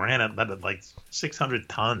of granite that are like 600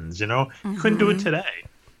 tons? You couldn't do it Mm-hmm. today.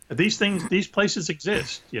 These places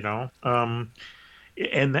exist, and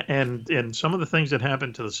some of the things that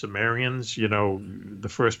happened to the Sumerians, the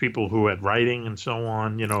first people who had writing and so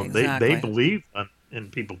on, they Exactly. believed in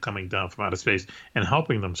people coming down from outer space and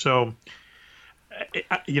helping them. So,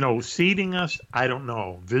 seeding us, I don't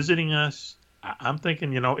know. Visiting us, I'm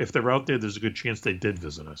thinking, if they're out there, there's a good chance they did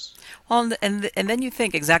visit us. Well, and then you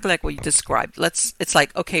think exactly like what you described. It's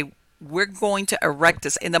like, okay, we're going to erect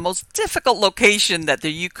this in the most difficult location that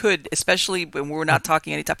you could, especially when we're not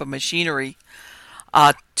talking any type of machinery,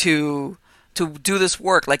 to do this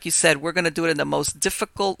work. Like you said, we're going to do it in the most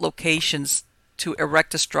difficult locations to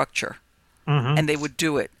erect a structure, Mm-hmm. and they would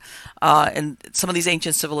do it. And some of these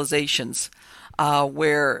ancient civilizations,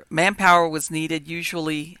 where manpower was needed,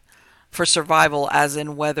 usually for survival, as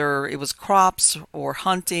in whether it was crops or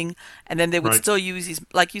hunting, and then they would Right. still use these,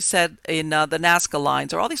 like you said, in the Nazca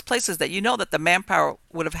lines or all these places that that the manpower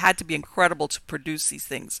would have had to be incredible to produce these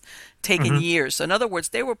things, taking Mm-hmm. years. So in other words,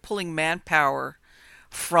 they were pulling manpower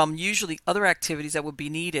from usually other activities that would be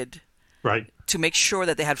needed Right. to make sure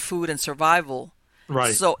that they had food and survival.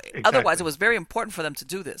 Right. So otherwise, it Exactly. was very important for them to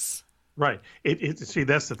do this. Right. See,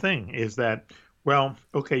 that's the thing is that, well,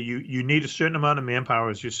 okay, you need a certain amount of manpower,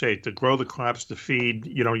 as you say, to grow the crops to feed,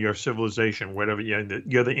 your civilization, whatever.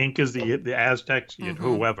 You're the Incas, the Aztecs, Hmm.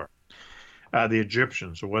 whoever, the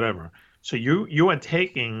Egyptians or whatever. So you are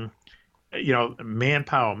taking,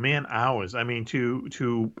 manpower, man hours. I mean,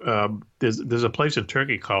 there's a place in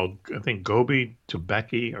Turkey called, I think, Gobi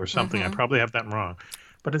Tebeki or something. I Hmm. probably have that wrong,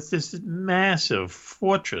 but it's this massive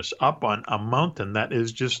fortress up on a mountain that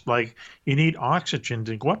is just like you need oxygen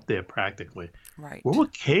to go up there practically. What Right. were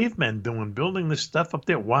cavemen doing building this stuff up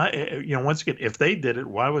there? Why, once again, if they did it,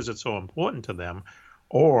 why was it so important to them?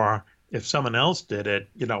 Or if someone else did it,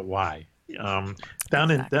 why? Um,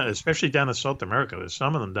 Exactly. especially down in South America, there's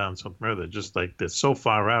some of them down in South America that just like they're so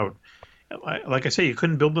far out. Like I say, you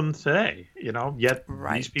couldn't build them today, yet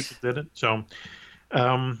these people Right. did it. So,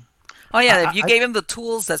 um, Oh yeah, if you I gave him the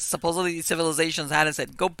tools that supposedly these civilizations had and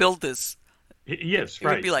said, "Go build this," yes, he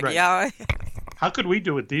would right, be like, right. "Yeah, How could we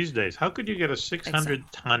do it these days? How could you get a exactly."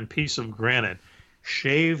 600-ton piece of granite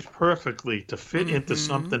shaved perfectly to fit into Hmm.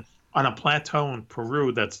 something on a plateau in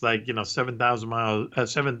Peru that's like,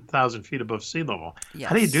 7,000 feet above sea level?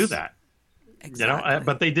 How do you do Yes, that? exactly.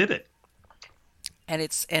 But they did it. And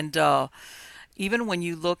even when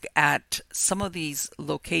you look at some of these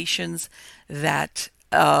locations that,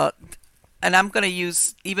 and I'm going to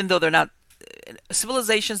use, even though they're not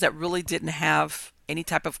civilizations that really didn't have any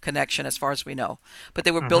type of connection as far as we know, but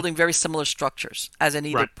they were Hmm. building very similar structures, as in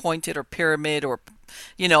either Right. pointed or pyramid or,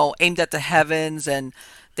 aimed at the heavens. And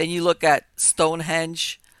then you look at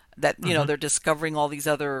Stonehenge, that, Hmm. they're discovering all these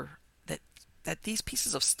other, that these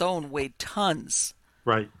pieces of stone weighed tons.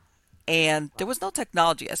 Right. And there was no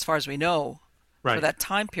technology, as far as we know, for Right. that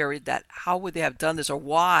time period. That how would they have done this, or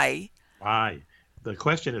why? Why? The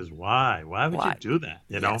question is why? Why would you Why? do that?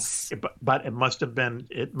 Yes. But it must have been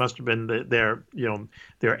their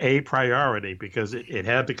a priority because it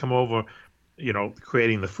had to come over,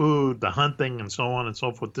 creating the food, the hunting, and so on and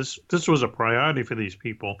so forth. This was a priority for these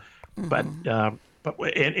people, but Hmm.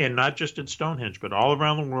 and not just at Stonehenge, but all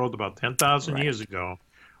around the world about 10,000 Right. years ago.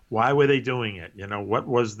 Why were they doing it? What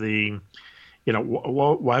was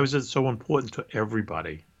why was it so important to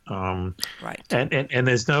everybody? Right. And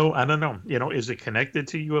there's no, I don't know, is it connected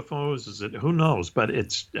to UFOs? Is it, who knows? But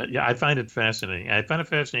yeah, I find it fascinating. I find it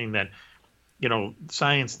fascinating that,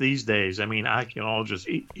 science these days, I mean, archaeologists,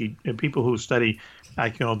 and people who study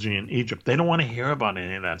archaeology in Egypt, they don't want to hear about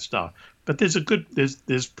any of that stuff. But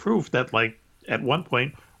there's proof that like at one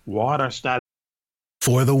point water started.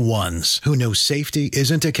 For the ones who know safety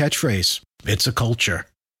isn't a catchphrase, it's a culture.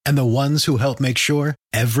 And the ones who help make sure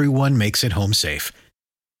everyone makes it home safe.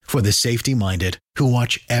 For the safety-minded who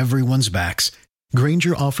watch everyone's backs,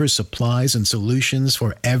 Grainger offers supplies and solutions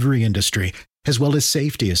for every industry, as well as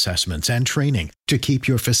safety assessments and training to keep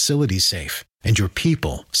your facilities safe and your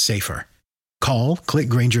people safer. Call, click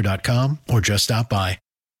Grainger.com, or just stop by.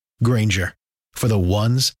 Grainger, for the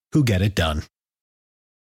ones who get it done.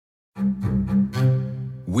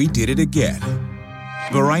 We did it again.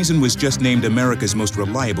 Verizon was just named America's most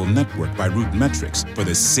reliable network by Root Metrics for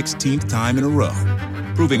the 16th time in a row,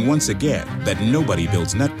 proving once again that nobody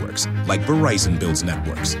builds networks like Verizon builds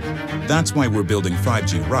networks. That's why we're building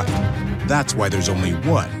 5G right. That's why there's only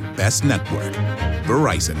one best network,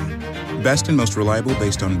 Verizon. Best and most reliable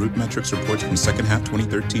based on Root Metrics reports from second half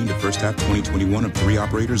 2013 to first half 2021 of 3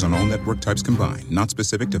 operators on all network types combined, not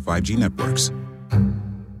specific to 5G networks.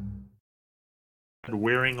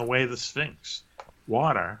 Wearing away the Sphinx.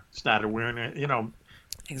 Water started wearing it,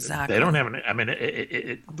 Exactly. They don't have any. I mean,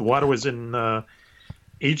 the water was in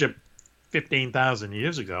Egypt 15,000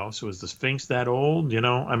 years ago. So is the Sphinx that old?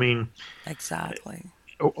 I mean, Exactly.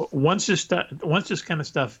 once this kind of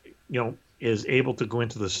stuff, is able to go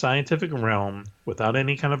into the scientific realm without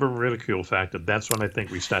any kind of a ridicule factor, that's when I think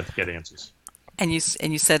we start to get answers. And you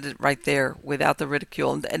said it right there, without the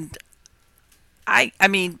ridicule. And I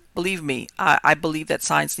mean, believe me, I believe that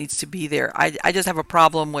science needs to be there. I just have a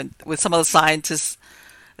problem with some of the scientists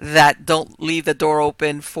that don't leave the door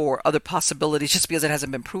open for other possibilities just because it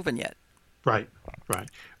hasn't been proven yet. Right, right.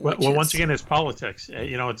 Well, once again, it's politics.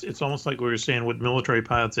 It's almost like we were saying with military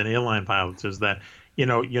pilots and airline pilots, is that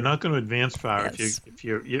you're not going to advance far if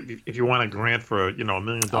you want a grant for $1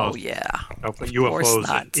 million. Oh yeah, for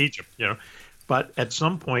UFOs in Egypt. But at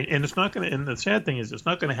some point, and it's not going to. And the sad thing is, it's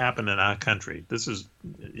not going to happen in our country. This is,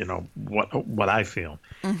 what I feel.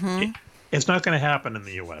 Mm-hmm. It's not going to happen in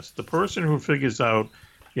the U.S. The person who figures out,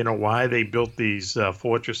 why they built these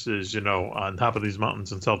fortresses, on top of these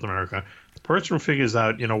mountains in South America, the person who figures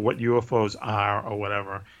out, what UFOs are or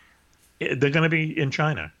whatever, they're going to be in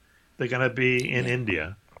China. They're going to be in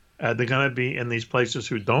India. They're going to be in these places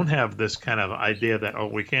who don't have this kind of idea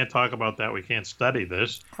that, we can't talk about that, we can't study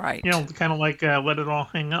this. Right. Kind of like let it all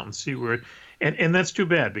hang out and see where it. And that's too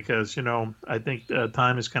bad because, I think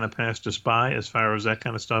time has kind of passed us by as far as that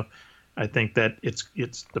kind of stuff. I think that it's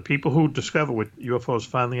the people who discover what UFOs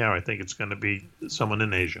finally are. I think it's going to be someone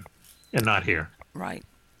in Asia and not here. Right.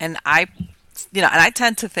 And I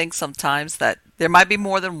tend to think sometimes that there might be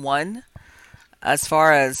more than one. As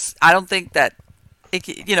far as I don't think that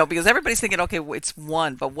because everybody's thinking, okay, well, it's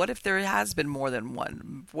one, but what if there has been more than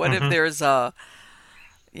one? What if there's what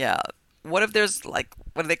if there's like,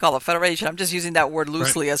 what do they call a federation? I'm just using that word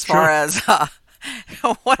loosely as far as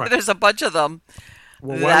what if there's a bunch of them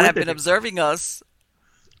that have been observing us?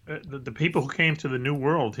 The people who came to the New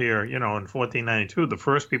World here, in 1492, the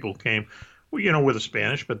first people who came, with the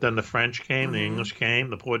Spanish, but then the French came, the English came,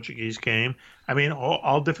 the Portuguese came. I mean,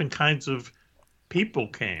 all different kinds of people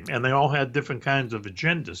came, and they all had different kinds of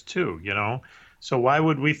agendas too, So why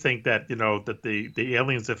would we think that, that the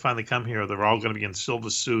aliens that finally come here, they're all going to be in silver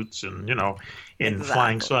suits and, in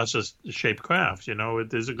flying saucer-shaped craft?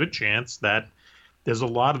 There's a good chance that there's a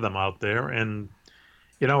lot of them out there, and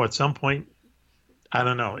at some point, I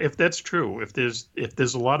don't know if that's true. If there's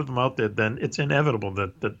a lot of them out there, then it's inevitable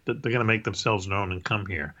that they're going to make themselves known and come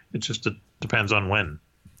here. It just depends on when.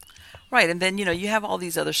 Right, and then you have all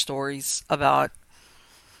these other stories about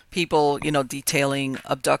people, detailing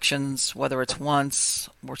abductions, whether it's once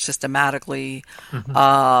or systematically.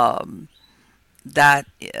 Mm-hmm. That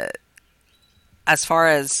as far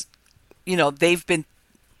as they've been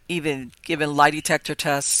even given lie detector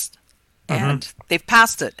tests. And they've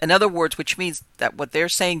passed it. In other words, which means that what they're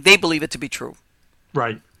saying, they believe it to be true.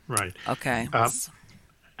 Right. Okay.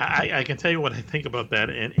 I can tell you what I think about that,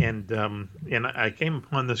 and I came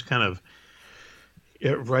upon this kind of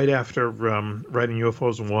right after writing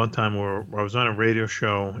UFOs in Wartime, where I was on a radio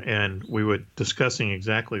show, and we were discussing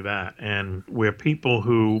exactly that, and where people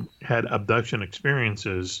who had abduction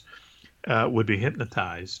experiences would be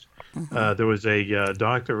hypnotized. Mm-hmm. There was a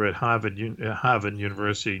doctor at Harvard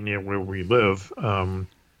University near where we live,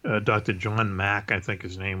 Dr. John Mack, I think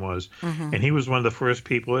his name was, and he was one of the first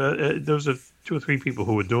people. There was 2 or 3 people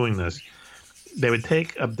who were doing this. They would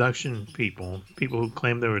take abduction people who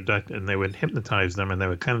claimed they were abducted, and they would hypnotize them, and they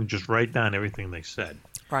would kind of just write down everything they said.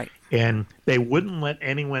 Right. And they wouldn't let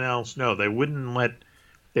anyone else know. They wouldn't let.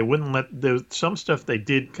 There's some stuff they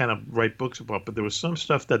did kind of write books about, but there was some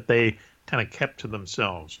stuff that they kind of kept to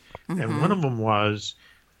themselves. Mm-hmm. And one of them was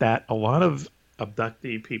that a lot of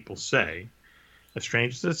abductee people say, as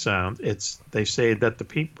strange as it sounds, they say that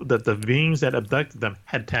the beings that abducted them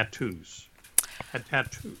had tattoos.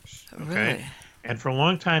 Okay. Really? And for a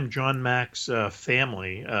long time, John Mack's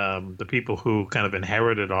family, the people who kind of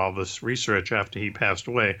inherited all this research after he passed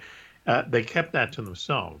away, they kept that to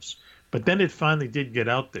themselves. But then it finally did get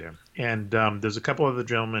out there. And there's a couple other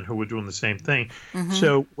gentlemen who were doing the same thing. Mm-hmm.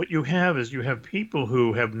 So what you have is people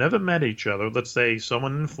who have never met each other, let's say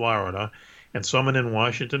someone in Florida and someone in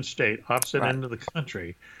Washington State, opposite end of the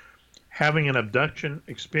country, having an abduction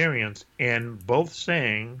experience and both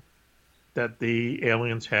saying that the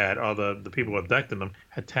aliens had, or the people who abducted them,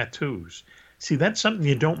 had tattoos. See, that's something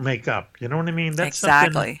you don't make up. You know what I mean? That's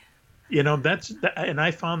exactly. And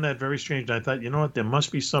I found that very strange. I thought, what, there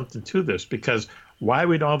must be something to this, because why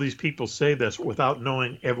would all these people say this without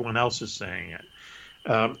knowing everyone else is saying it?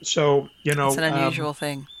 It's an unusual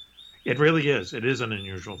thing. It really is. It is an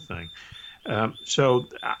unusual thing. So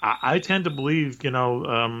I tend to believe, we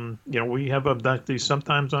have abductees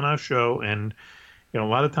sometimes on our show, and A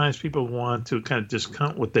lot of times people want to kind of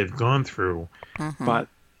discount what they've gone through, but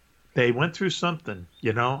they went through something,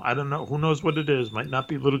 I don't know. Who knows what it is? Might not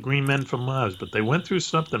be little green men from Mars, but they went through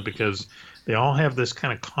something because they all have this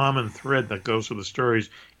kind of common thread that goes through the stories,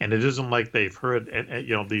 and it isn't like they've heard,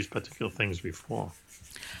 these particular things before.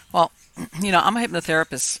 Well, I'm a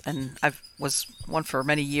hypnotherapist, and I was one for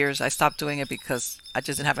many years. I stopped doing it because I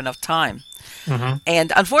just didn't have enough time.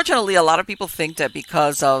 And unfortunately, a lot of people think that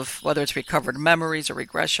because of whether it's recovered memories or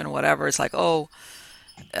regression or whatever, it's like,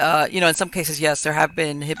 in some cases, yes, there have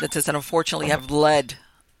been hypnotists that unfortunately have led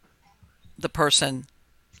the person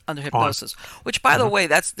under hypnosis, which, by the way,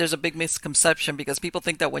 there's a big misconception because people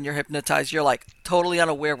think that when you're hypnotized, you're like totally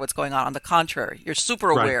unaware of what's going on. On the contrary, you're super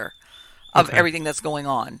aware of everything that's going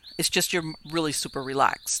on. It's just you're really super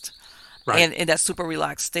relaxed. And in that super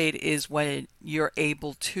relaxed state is when you're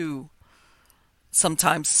able to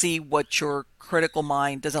sometimes see what your critical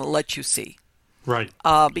mind doesn't let you see.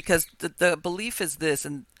 Because the belief is this,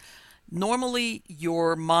 and normally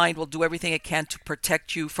your mind will do everything it can to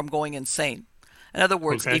protect you from going insane. In other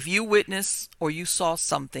words, if you witness or you saw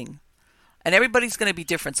something, and everybody's going to be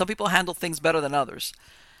different. Some people handle things better than others.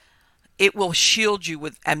 It will shield you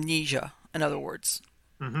with amnesia, in other words,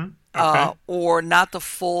 or not the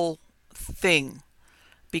full thing,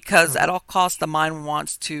 because at all costs the mind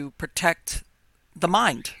wants to protect the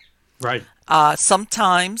mind.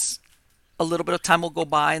 Sometimes a little bit of time will go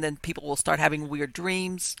by and then people will start having weird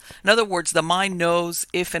dreams. In other words, the mind knows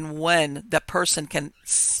if and when that person can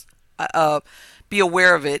be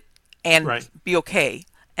aware of it and be okay.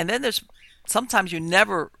 And then sometimes you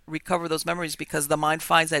never recover those memories because the mind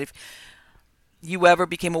finds that if you ever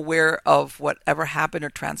became aware of whatever happened or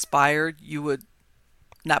transpired, you would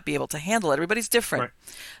not be able to handle it. Everybody's different.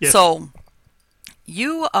 So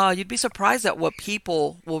you'd be surprised at what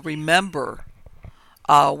people will remember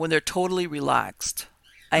when they're totally relaxed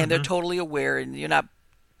and they're totally aware, and you're not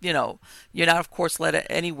of course led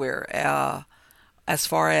anywhere as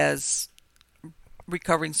far as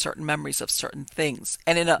recovering certain memories of certain things,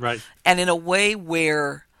 and in a way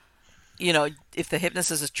where if the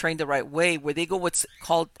hypnotist is trained the right way, where they go what's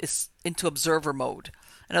called is into observer mode.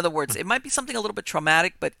 In other words, it might be something a little bit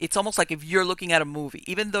traumatic, but it's almost like if you're looking at a movie,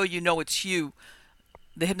 even though it's you,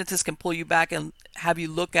 the hypnotist can pull you back and have you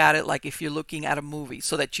look at it like if you're looking at a movie,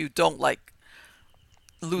 so that you don't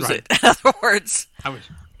lose it. In other words,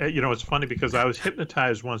 it's funny because I was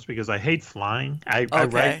hypnotized once because I hate flying. I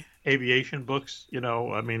write aviation books.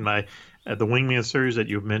 The Wingman series that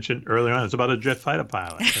you mentioned earlier on, it's about a jet fighter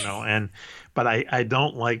pilot. But I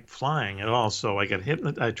don't like flying at all. So I got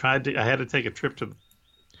hypnotized. I had to take a trip to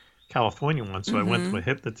California once, so I went to a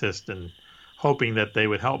hypnotist and hoping that they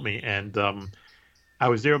would help me. And I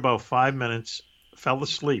was there about 5 minutes, fell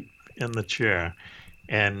asleep in the chair,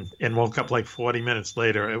 and woke up like 40 minutes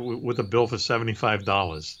later with a bill for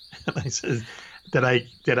 $75. And I said,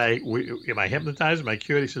 am I hypnotized? Am I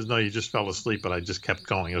cured? He says, no, you just fell asleep, but I just kept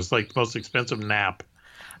going. It was like the most expensive nap.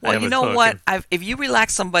 Well, you know what? If you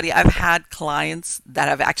relax somebody, I've had clients that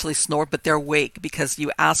have actually snored, but they're awake because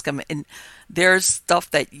you ask them, and there's stuff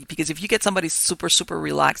because if you get somebody super, super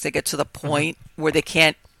relaxed, they get to the point where they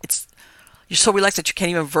can't, you're so relaxed that you can't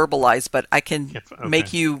even verbalize, but I can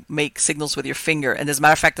make you make signals with your finger. And as a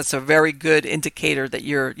matter of fact, that's a very good indicator that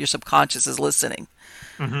your subconscious is listening.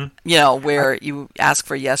 Where you ask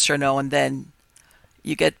for yes or no, and then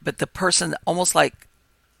you get, but the person almost like,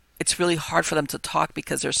 it's really hard for them to talk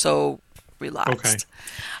because they're so relaxed.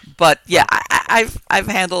 But yeah, I've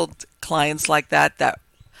handled clients like that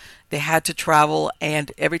they had to travel,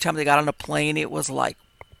 and every time they got on a plane, it was like,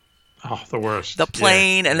 the worst. The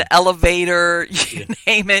plane and the elevator, you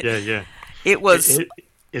name it. It was.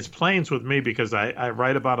 It's planes with me because I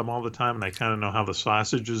write about them all the time, and I kind of know how the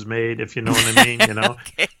sausage is made, if you know what I mean,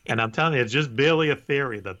 And I'm telling you, it's just barely a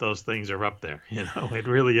theory that those things are up there, It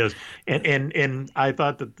really is. And I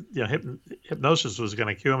thought that hypnosis was going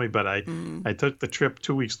to cure me, but I took the trip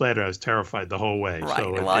 2 weeks later. I was terrified the whole way. Right.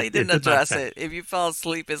 So he didn't address it. If you fell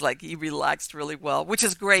asleep, it's like he relaxed really well, which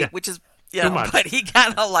is great. Which is but he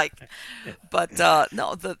kind of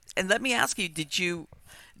and let me ask you,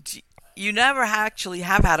 you never actually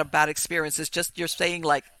have had a bad experience? It's just you're saying,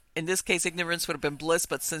 like, in this case, ignorance would have been bliss,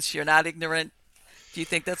 but since you're not ignorant, do you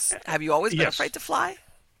think have you always been afraid to fly?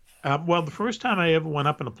 Well, the first time I ever went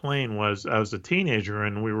up in a plane I was a teenager,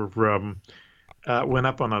 and we were went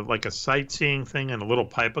up on a sightseeing thing in a little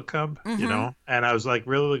Piper Cub, and I was like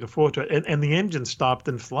really looking forward to it. And the engine stopped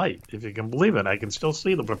in flight, if you can believe it. I can still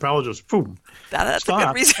see the propeller just boom. That's a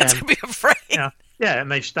good reason to be afraid. Yeah,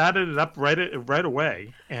 and they started it up right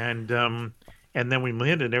away, and and then we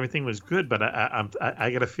landed, and everything was good. But I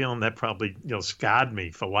got a feeling that probably scarred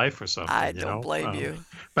me for life or I something. don't blame you.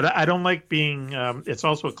 But I don't like being. It's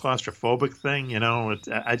also a claustrophobic thing.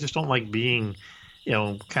 I just don't like being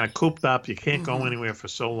kind of cooped up. You can't go anywhere for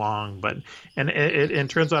so long. But it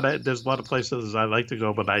turns out there's a lot of places I like to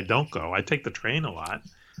go, but I don't go. I take the train a lot,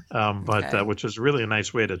 Okay. which is really a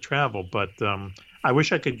nice way to travel. But I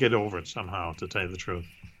wish I could get over it somehow, to tell you the truth.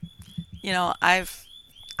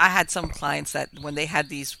 I had some clients that when they had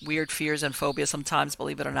these weird fears and phobias, sometimes,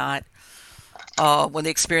 believe it or not, when they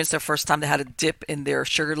experienced their first time, they had a dip in their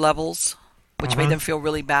sugar levels, which made Uh-huh. them feel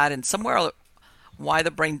really bad. And somewhere, why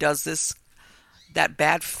the brain does this, that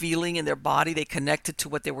bad feeling in their body, they connected to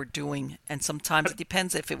what they were doing. And sometimes it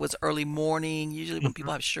depends if it was early morning. Usually, when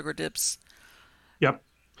people Mhm. have sugar dips, Yep.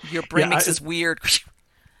 your brain Yeah. makes this weird.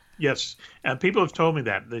 Yes, and people have told me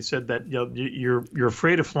that. They said that you're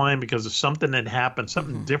afraid of flying because of something that happened,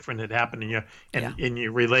 something different had happened in you, Yeah. and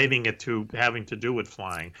you're relating it to having to do with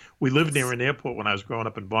flying. We lived near Yes. an airport when I was growing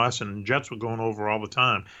up in Boston, and jets were going over all the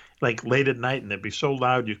time, like late at night, and they'd be so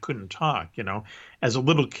loud you couldn't talk. As a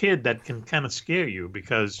little kid, that can kind of scare you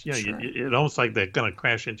because Sure. it's almost like they're going to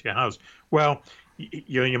crash into your house. Well,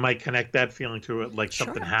 you might connect that feeling to it, like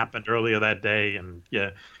something Sure. happened earlier that day, and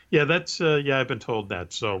yeah, that's yeah, I've been told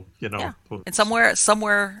that. So, Yeah. And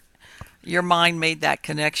somewhere your mind made that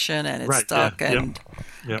connection and it right, yeah, stuck yep, and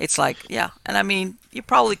yep. it's like, yeah. And I mean, you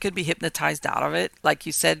probably could be hypnotized out of it, like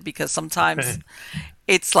you said, because sometimes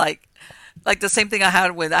it's like the same thing I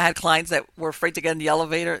had when I had clients that were afraid to get in the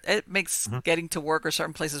elevator. It makes Mhm. getting to work or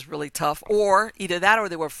certain places really tough. Or either that or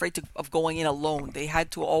they were afraid of going in alone. They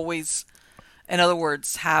had to always, in other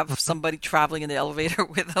words, have somebody traveling in the elevator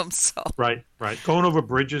with them. So, Right, right. Going over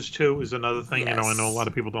bridges too is another thing. I know a lot yes.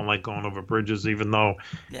 of people don't like going over bridges, even though,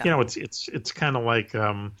 Yeah. it's kind of like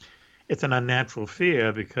it's an unnatural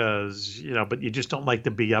fear because but you just don't like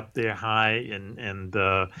to be up there high and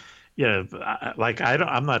yeah,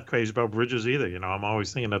 I'm not crazy about bridges either. I'm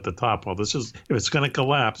always thinking at the top. Well, this is if it's going to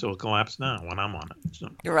collapse, it will collapse now when I'm on it. So.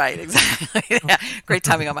 You're right, exactly. Yeah, great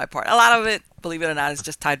timing on my part. A lot of it, believe it or not, is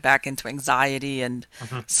just tied back into anxiety and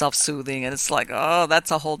Mhm. self-soothing, and it's like, oh, that's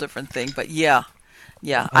a whole different thing. But yeah,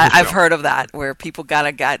 yeah, I think I've so. heard of that where people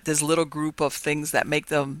got this little group of things that make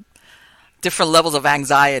them different levels of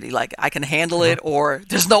anxiety. Like I can handle Mhm. it, or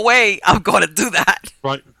there's no way I'm going to do that.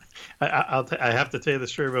 Right. I have to tell you the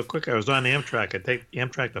story real quick. I was on Amtrak. I take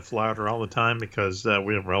Amtrak to Florida all the time because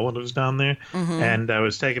we have relatives down there, Mm-hmm. and I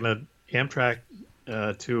was taking a Amtrak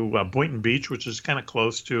to Boynton Beach, which is kind of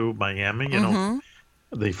close to Miami. Mm-hmm.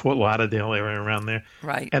 The Fort Lauderdale area around there.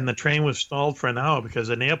 Right. And the train was stalled for an hour because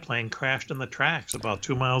an airplane crashed in the tracks about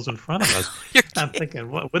 2 miles in front of us. You're I'm kidding.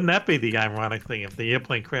 thinking, well, wouldn't that be the ironic thing if the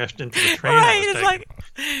airplane crashed into the train I Right. was It's taking?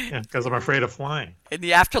 like Yeah, because I'm afraid of flying. in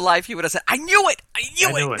the afterlife, you would have said, "I knew it. I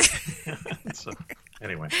I knew knew it. it. So,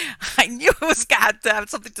 anyway. I knew it was got to have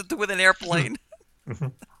something to do with an airplane."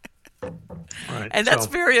 Mhm. Right. And that's So,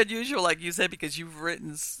 very unusual, like you said, because you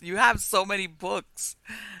have so many books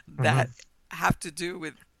mhm. that have to do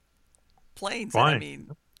with planes. And I Flying.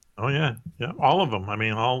 mean, Oh, yeah. Yeah. All of them. I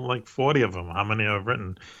mean, all like 40 of them. How many I've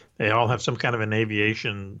written? They all have some kind of an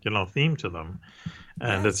aviation, theme to them.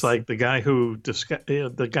 And it's yes, like the guy who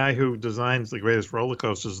designs the greatest roller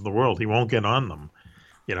coasters in the world. He won't get on them.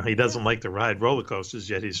 He yeah, doesn't like to ride roller coasters,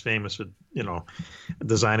 yet he's famous for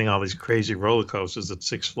designing all these crazy roller coasters at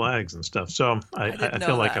Six Flags and stuff. So I I didn't I feel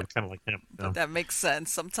know like I'm that, kind of like him. but that makes sense.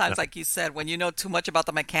 Yeah. Sometimes, like you said, when you know too much about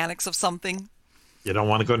the mechanics of something, You don't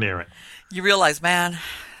want to go near it. you realize, man,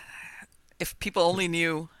 if people only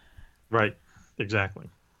knew. Right. Exactly.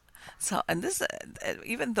 So, and this,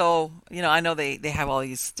 even though, I know they have all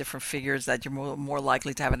these different figures that you're more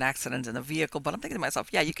likely to have an accident in a vehicle, but I'm thinking to myself,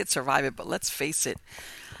 yeah, you could survive it, but let's face it.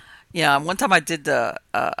 Yeah, one time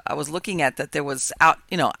I was looking at that there was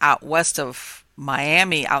out west of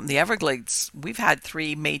Miami, out in the Everglades, we've had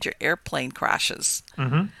three major airplane crashes.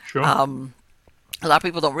 Sure. Um, a lot of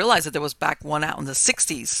people don't realize that there was back one out in the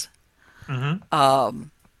 60s. hmm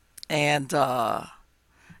And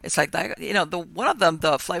it's like that, the one of them,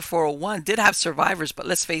 the Flight 401, did have survivors, but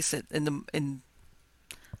let's face it, in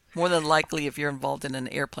more than likely, if you're involved in an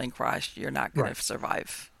airplane crash, you're not going Right. to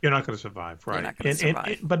survive. You're not going to survive, You're right? not going to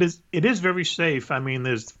survive. But it is very safe. I mean,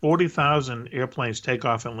 there's 40,000 airplanes take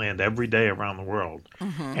off and land every day around the world,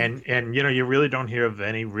 Hmm. and you really don't hear of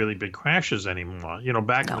any really big crashes anymore.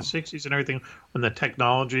 Back in the No. '60s and everything, when the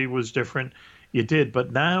technology was different, you did.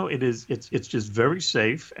 But now it's just very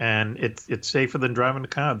safe, and it's safer than driving a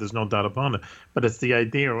car. There's no doubt about it. But it's the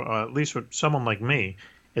idea, or at least for someone like me.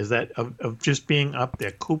 is that of just being up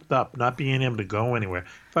there, cooped up, not being able to go anywhere.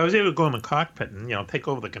 If I was able to go in the cockpit and take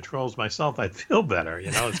over the controls myself, I'd feel better.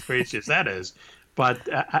 As crazy as that is. But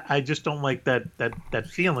I just don't like that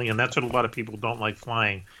feeling, and that's what a lot of people don't like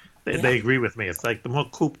flying. They agree with me. It's like the more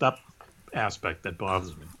cooped up aspect that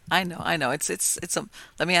bothers me. I know. It's a.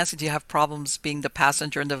 Let me ask you: do you have problems being the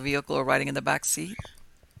passenger in the vehicle or riding in the back seat?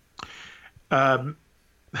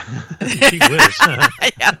 Gee whiz.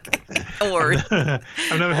 Yeah, okay. A word.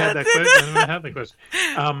 I've never had that question. I've never had that question.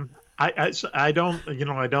 I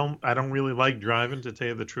don't really like driving, to tell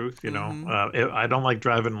you the truth. I don't like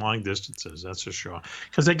driving long distances. That's for sure.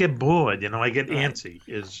 Because I get bored. I get antsy.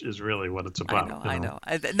 Is really what it's about. I know.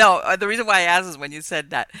 No, the reason why I asked is when you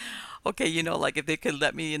said that. Okay, like if they could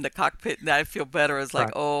let me in the cockpit and I feel better, it's like,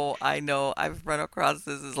 oh, I know, I've run across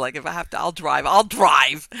this. Is like if I have to, I'll drive.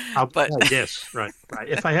 Yes, right.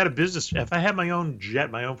 If I had my own jet,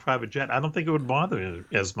 my own private jet, I don't think it would bother me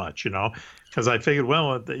as much, because I figured,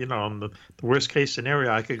 well, in the worst case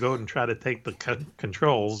scenario, I could go and try to take the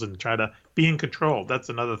controls and try to be in control. That's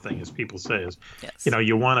another thing, as people say, is, yes.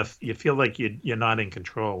 You feel like you're not in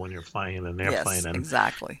control when you're flying in an airplane. Yes,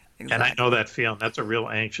 exactly. And I know that feeling. That's a real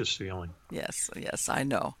anxious feeling. Yes, I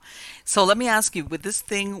know. So let me ask you, with this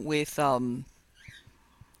thing with UFOs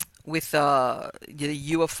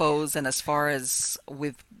and as far as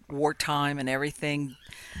with wartime and everything,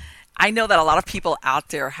 I know that a lot of people out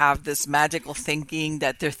there have this magical thinking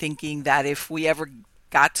that they're thinking that if we ever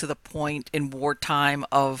got to the point in wartime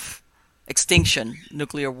of extinction,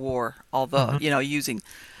 nuclear war, although, using...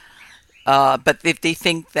 but if they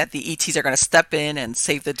think that the ETs are going to step in and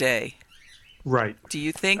save the day. Right. Do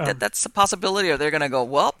you think that that's a possibility, or they're going to go,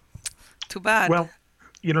 well, too bad? Well,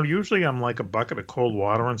 usually I'm like a bucket of cold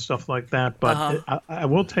water and stuff like that. But I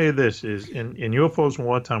will tell you this, is in UFOs in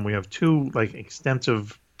wartime, we have two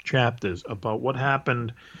extensive chapters about what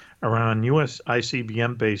happened around U.S.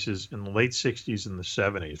 ICBM bases in the late 60s and the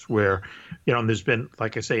 70s, where, there's been,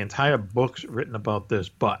 like I say, entire books written about this.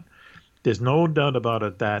 But there's no doubt about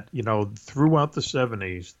it that, throughout the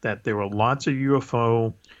 70s, that there were lots of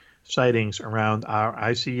UFO sightings around our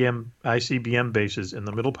ICBM bases in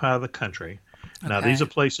the middle part of the country. Okay. Now, these are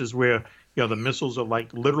places where, the missiles are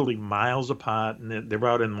like literally miles apart, and they're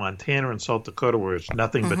out in Montana and South Dakota where it's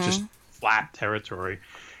nothing but just flat territory.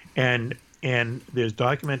 And there's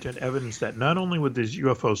documented evidence that not only would these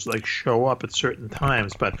UFOs show up at certain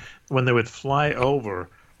times, but when they would fly over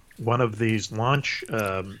one of these launch,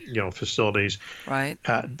 facilities, right?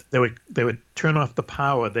 They would turn off the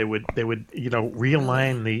power. They would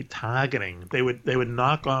realign the targeting. They would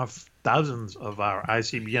knock off dozens of our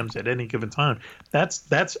ICBMs at any given time. That's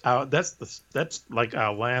like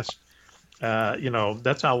our last.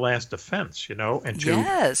 That's our last defense. And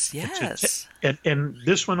yes. And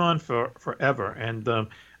this went on forever. And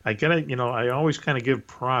I always kind of give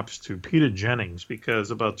props to Peter Jennings, because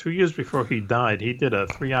about 2 years before he died, he did a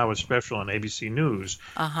 3-hour special on ABC News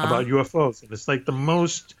about UFOs, and it's like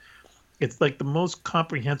the most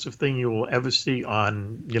comprehensive thing you will ever see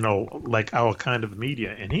on our kind of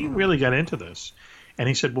media. And he really got into this, and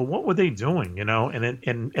he said, well, what were they doing?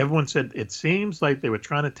 And everyone said it seems like they were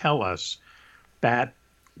trying to tell us that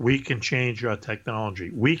we can change your technology.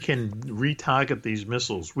 We can retarget these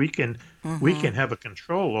missiles. We can have a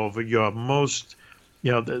control over your most,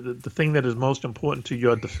 the thing that is most important to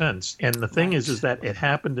your defense. And the thing is that it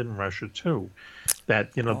happened in Russia too.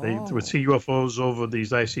 That they would see UFOs over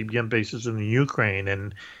these ICBM bases in the Ukraine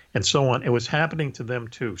and so on. It was happening to them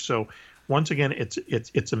too. So once again,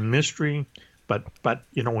 it's a mystery. But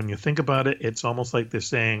when you think about it, it's almost like they're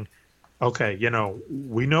saying, okay,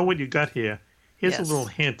 we know what you got here. Here's a little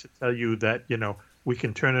hint to tell you that, we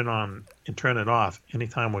can turn it on and turn it off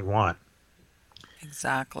anytime we want.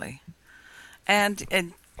 Exactly. And it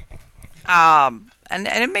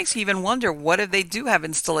makes you even wonder, what if they do have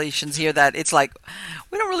installations here that it's like,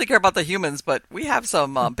 we don't really care about the humans, but we have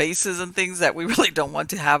some bases and things that we really don't want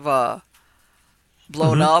to have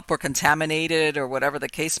blown up or contaminated or whatever the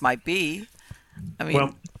case might be. I mean,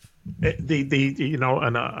 well,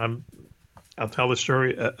 I'll tell the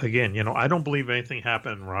story again. I don't believe anything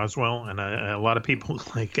happened in Roswell, and a lot of people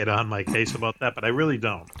get on my case about that, but I really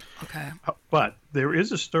don't. Okay. But there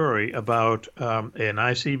is a story about an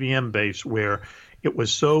ICBM base where it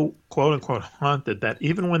was so quote unquote haunted that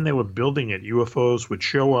even when they were building it, UFOs would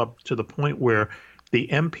show up to the point where the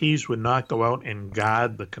MPs would not go out and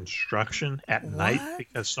guard the construction at night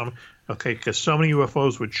because so many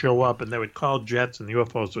UFOs would show up, and they would call jets, and the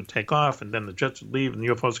UFOs would take off, and then the jets would leave, and the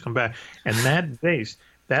UFOs come back. And that base,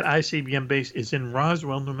 that ICBM base, is in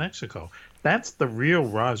Roswell, New Mexico. That's the real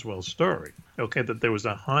Roswell story. Okay, that there was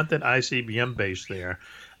a haunted ICBM base there,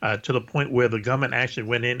 to the point where the government actually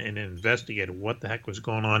went in and investigated what the heck was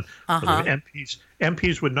going on. Well, the Uh-huh.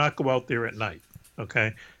 MPs would not go out there at night.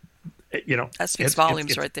 Okay, you know, That speaks it's it's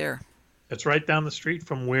volumes it's right there. it's right down the street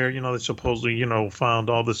from where they supposedly found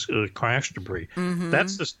all this crash debris. Mm-hmm.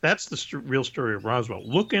 That's the real story of Roswell.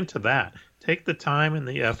 Look into that. Take the time and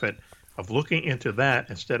the effort of looking into that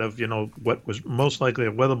instead of what was most likely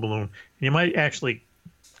a weather balloon. You might actually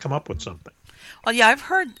come up with something. Well, yeah, I've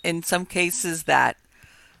heard in some cases that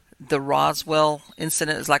the Roswell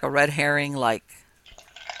incident is like a red herring, like,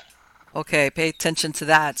 okay, pay attention to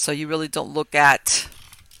that so you really don't look at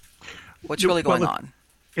what's really going Well, on.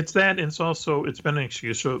 it's that, and it's been an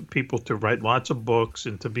excuse for people to write lots of books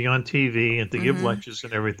and to be on TV and to give Mm-hmm. lectures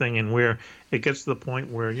and everything, and where it gets to the point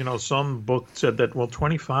where some book said that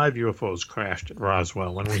 25 UFOs crashed at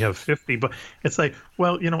Roswell, and we have 50, but it's like,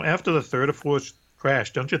 well, after the third or fourth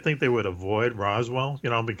crash, don't you think they would avoid Roswell?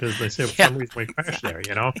 Because they say for Yeah, some reason we crashed there.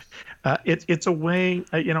 exactly. It's a way.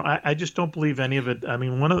 I just don't believe any of it. I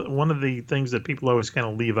mean, one of the things that people always kind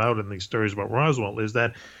of leave out in these stories about Roswell is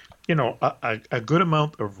that a good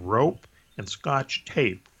amount of rope and Scotch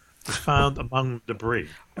tape was found among the debris.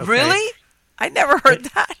 Okay, Really? I never heard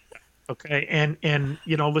that. okay, and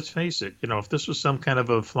let's face it. If this was some kind of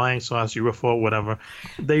a flying saucer UFO, or whatever,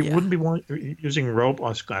 they Yeah, wouldn't be using rope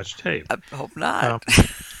or Scotch tape. I hope not.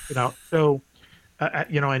 Um, so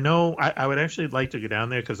I know I would actually like to go down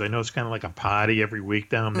there because I know it's kind of like a party every week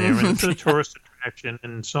down there, and it's a Mhm. tourist attraction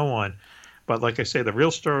and so on. But like I say, the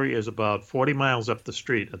real story is about 40 miles up the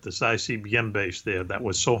street at this ICBM base there that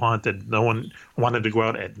was so haunted no one wanted to go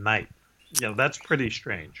out at night. That's pretty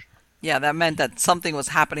strange. Yeah, that meant that something was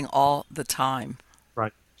happening all the time.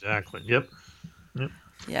 Right. Exactly. Yep. Yep.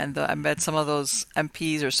 Yeah, and I bet some of those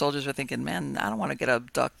MPs or soldiers were thinking, man, I don't want to get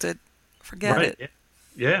abducted. Forget Right. it. Yeah.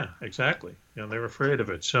 Yeah, exactly. They're afraid of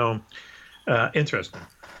it. So interesting.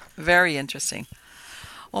 Very interesting.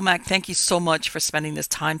 Well, Mac, thank you so much for spending this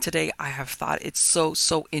time today. I have thought it's so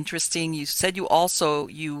interesting. You said you have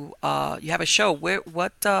a show.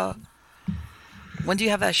 When do you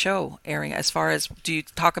have that show airing? As far as do you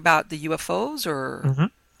talk about the UFOs or? hmm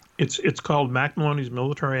It's called Mack Maloney's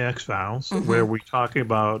Military X Files, Mm-hmm. where we talk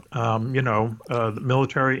about the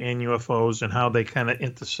military and UFOs and how they kind of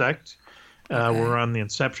intersect. We're Okay. on the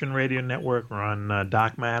Inception Radio Network. We're on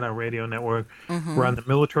Dark Matter Radio Network. We're Mm-hmm. on the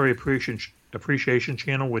Military Appreciation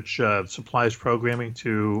Channel, which supplies programming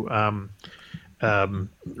to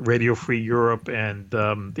Radio Free Europe and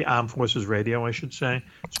the Armed Forces Radio, I should say.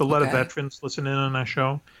 So a lot of Okay. veterans listen in on our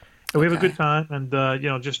show. And we have a good Okay. time.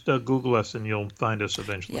 And, just Google us and you'll find us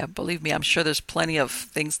eventually. Yeah, believe me, I'm sure there's plenty of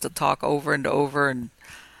things to talk over and over. And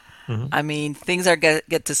hmm I mean, things are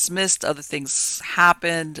get dismissed, other things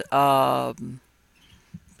happened.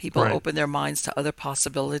 People Right. open their minds to other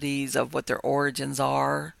possibilities of what their origins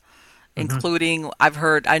are, hmm including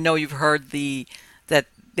I know you've heard that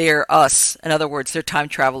they're us. In other words, they're time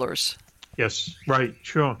travelers. Yes, right,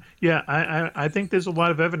 sure. Yeah, I think there's a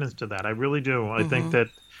lot of evidence to that. I really do. I think Hmm.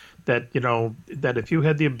 that if you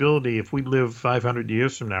had the ability, if we live 500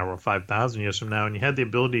 years from now or 5,000 years from now, and you had the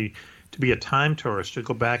ability to be a time tourist, to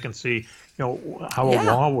go back and see, how a Yeah.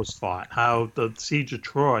 war was fought, how the siege of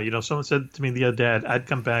Troy. Someone said to me the other day, I'd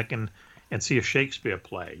come back and see a Shakespeare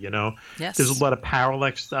play. There's a Yes. lot of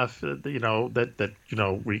parallax stuff,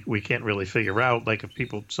 we can't really figure out. Like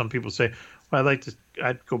if some people say, well,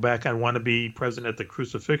 I'd go back, I want to be present at the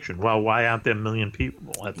crucifixion. Well, why aren't there a million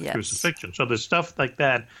people at the Yes. crucifixion? So there's stuff like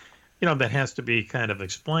that, that has to be kind of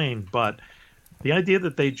explained. But the idea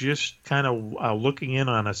that they just kind of are looking in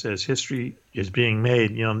on us as history is being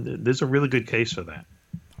made, there's a really good case for that.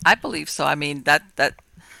 I believe so. I mean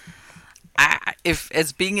if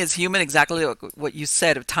as being as human, exactly what you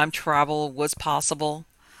said, if time travel was possible,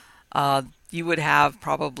 you would have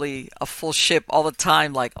probably a full ship all the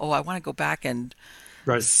time. Like, oh, I want to go back and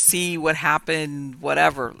Right. see what happened,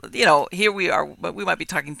 whatever. Here we are, but we might be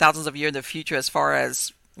talking thousands of years in the future as far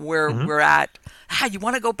as where hmm we're at. You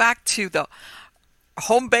want to go back to the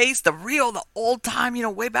home base, the old time,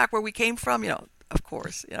 way back where we came from, of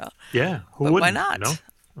course, Yeah. Who but why wouldn't, not?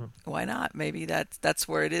 Why not? Maybe that's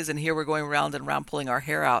where it is. And here we're going round and round, pulling our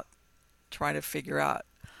hair out, trying to figure out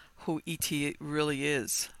who ET really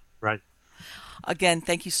is. Right. Again,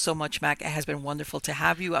 thank you so much, Mac. It has been wonderful to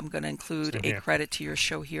have you. I'm going to include Same a here. credit to your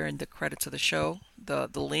show here in the credits of the show, the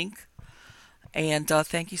link. And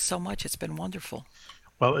thank you so much. It's been wonderful.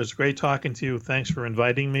 Well, it's great talking to you. Thanks for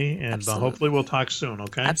inviting me, and hopefully Absolutely. we'll talk soon,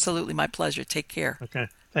 okay? Absolutely. My pleasure. Take care. Okay.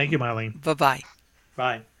 Thank you, Marlene. Bye-bye.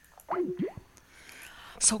 Bye.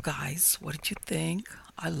 So, guys, what did you think?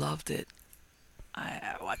 I loved it.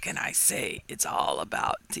 What can I say? It's all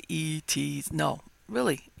about the ETs. No,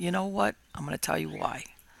 really. You know what? I'm going to tell you why.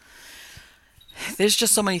 There's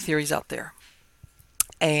just so many theories out there.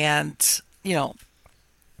 And,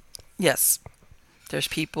 yes, there's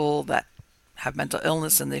people that have mental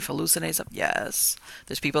illness and they hallucinate stuff. Yes.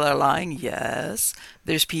 There's people that are lying. Yes.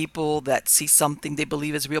 There's people that see something they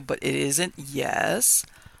believe is real, but it isn't. Yes.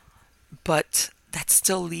 But that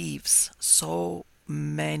still leaves so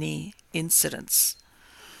many incidents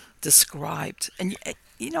described. And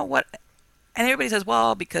you know what? And everybody says,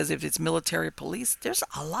 well, because if it's military or police, there's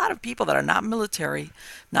a lot of people that are not military,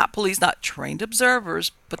 not police, not trained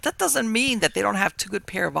observers, but that doesn't mean that they don't have too good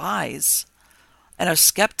pair of eyes and are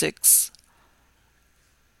skeptics.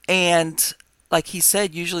 And like he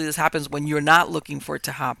said, usually this happens when you're not looking for it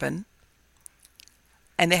to happen.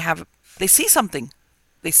 And they see something.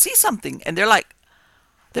 They see something and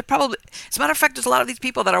they're probably, as a matter of fact, there's a lot of these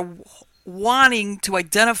people that are wanting to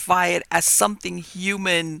identify it as something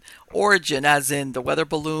human origin, as in the weather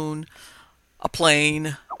balloon, a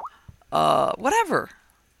plane, whatever.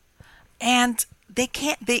 And they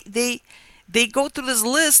can't, they go through this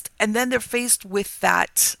list and then they're faced with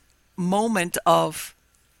that moment of,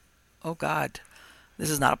 oh God,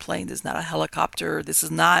 this is not a plane, this is not a helicopter, this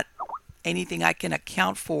is not anything I can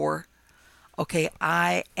account for. Okay,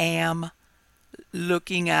 I am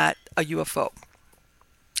looking at a UFO.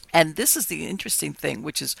 And this is the interesting thing,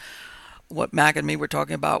 which is what Mack and me were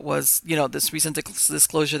talking about, was, this recent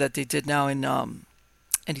disclosure that they did now in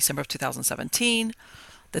December of 2017,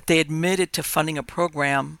 that they admitted to funding a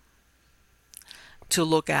program to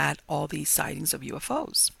look at all these sightings of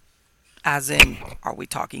UFOs. As in, are we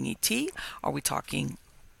talking ET? Are we talking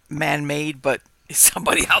man-made, but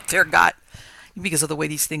somebody out there got, because of the way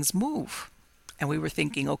these things move? And we were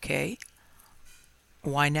thinking, okay,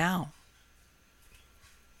 why now?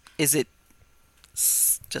 Is it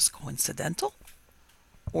just coincidental?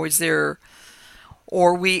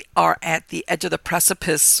 Or we are at the edge of the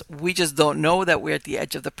precipice. We just don't know that we're at the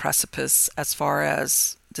edge of the precipice as far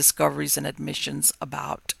as discoveries and admissions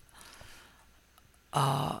about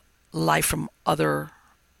life from other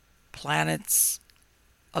planets,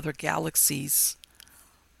 other galaxies,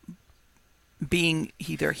 being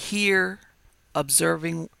either here,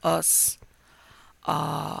 observing us,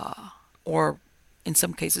 or in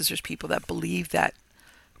some cases there's people that believe that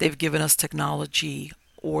they've given us technology,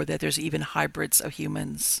 or that there's even hybrids of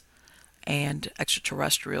humans and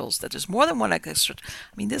extraterrestrials, that there's more than one extra.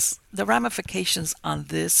 I mean, the ramifications on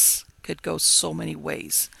this could go so many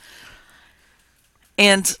ways.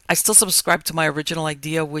 And I still subscribe to my original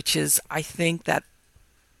idea, which is, I think that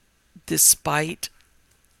despite,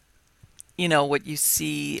 what you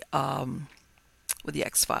see with the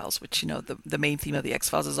X-Files, which, the main theme of the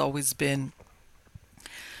X-Files has always been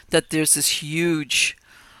that there's this huge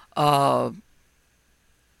plan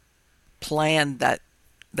that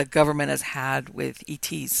the government has had with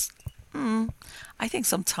ETs. I think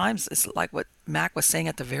sometimes it's like what Mack was saying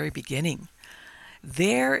at the very beginning.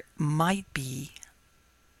 There might be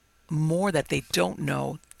more that they don't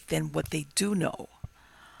know than what they do know.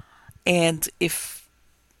 And if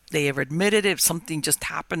they ever admitted it, if something just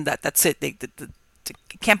happened, that's it. It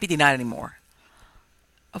can't be denied anymore.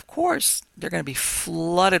 Of course, they're going to be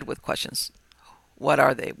flooded with questions. What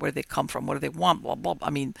are they? Where do they come from? What do they want? Blah, blah, blah. I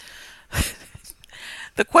mean,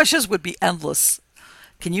 the questions would be endless.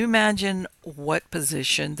 Can you imagine what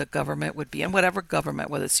position the government would be in? Whatever government,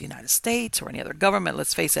 whether it's the United States or any other government,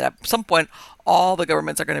 let's face it, at some point, all the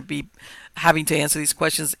governments are going to be having to answer these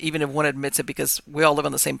questions, even if one admits it, because we all live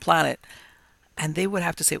on the same planet. And they would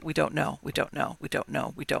have to say, we don't know, we don't know, we don't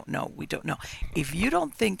know, we don't know, we don't know. If you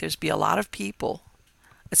don't think there's be a lot of people,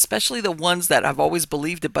 especially the ones that have always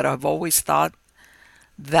believed it, but have always thought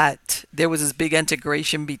that there was this big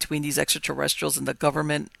integration between these extraterrestrials and the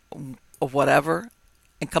government or whatever,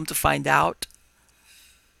 and come to find out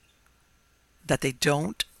that they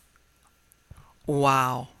don't.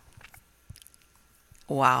 Wow.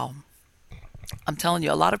 I'm telling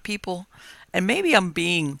you, a lot of people, and maybe I'm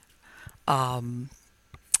being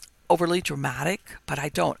overly dramatic, but I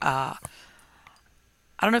don't. I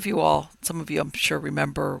don't know if some of you I'm sure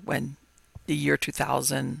remember when the year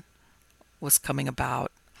 2000 was coming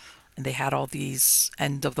about, and they had all these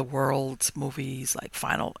end of the world movies like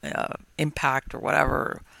Final Impact or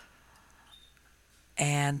whatever.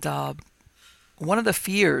 And one of the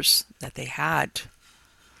fears that they had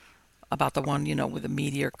about the one, with the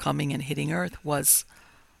meteor coming and hitting Earth was,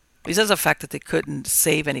 besides the fact that they couldn't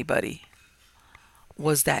save anybody,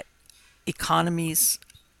 was that economies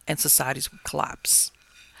and societies would collapse.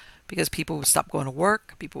 because people would stop going to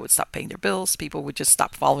work, people would stop paying their bills, people would just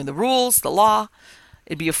stop following the rules, the law.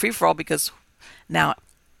 It'd be a free-for-all because now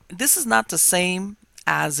this is not the same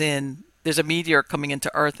as in there's a meteor coming into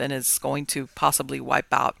Earth and it's going to possibly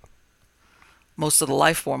wipe out most of the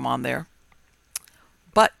life form on there.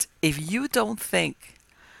 But if you don't think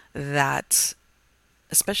that,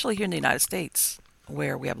 especially here in the United States,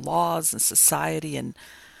 where we have laws and society and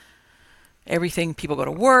everything, people go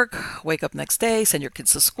to work, wake up next day, send your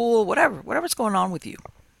kids to school, whatever's going on with you.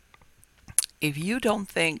 If you don't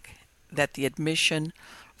think that the admission,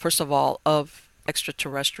 first of all, of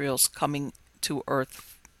extraterrestrials coming to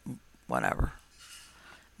Earth, whatever,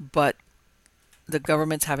 but the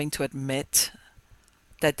government's having to admit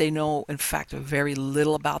that they know, in fact, very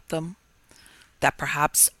little about them, that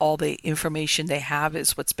perhaps all the information they have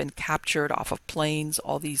is what's been captured off of planes,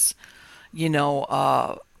 all these,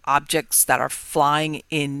 objects that are flying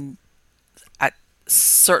in at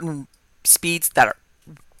certain speeds that are,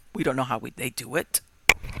 we don't know how they do it.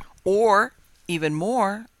 Or even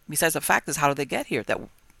more, besides the fact is, how do they get here?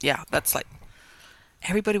 That's like,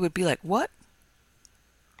 everybody would be like, what?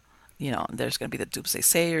 There's going to be the doomsday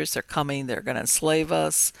sayers. They're coming. They're going to enslave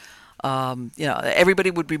us. Everybody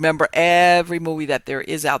would remember every movie that there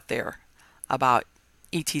is out there about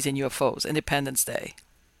ETs and UFOs. Independence Day.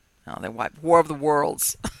 War of the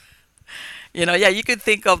Worlds. You could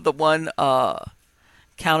think of the one,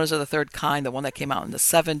 Counters of the Third Kind, the one that came out in the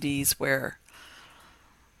 70s, where,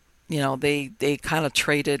 they kind of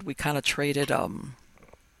traded. We kind of traded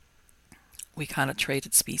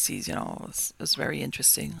species. It was very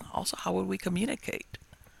interesting. Also, how would we communicate?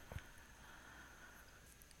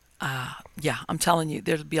 I'm telling you,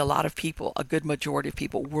 there'd be a lot of people, a good majority of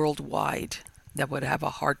people worldwide, that would have a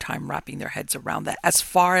hard time wrapping their heads around that. As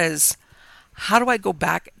far as, how do I go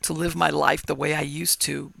back to live my life the way I used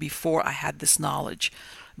to before I had this knowledge?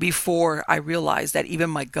 Before I realized that even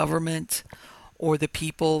my government or the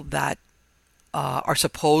people that are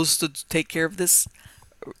supposed to take care of this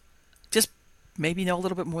just maybe know a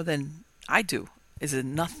little bit more than I do. Is it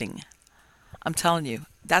nothing? I'm telling you.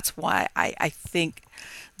 That's why I think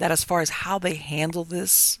that as far as how they handle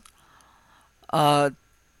this,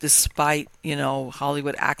 despite,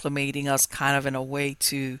 Hollywood acclimating us kind of in a way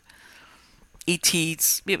to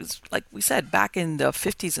ETs. It was like we said, back in the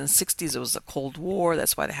 50s and 60s, it was the Cold War.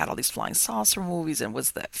 That's why they had all these flying saucer movies and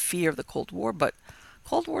was that fear of the Cold War. But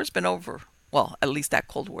Cold War's been over. Well, at least that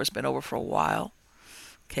Cold War's been over for a while.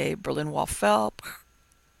 Okay, Berlin Wall fell.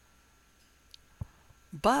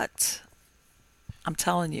 But I'm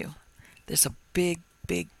telling you, there's a big,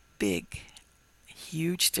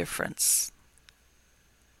 huge difference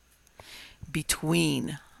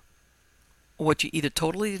between what you either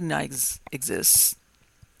totally deny exists,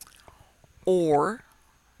 or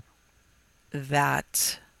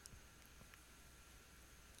that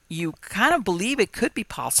you kind of believe it could be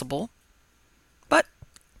possible, but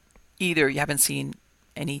either you haven't seen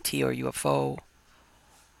an ET or UFO,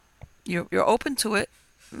 you're open to it.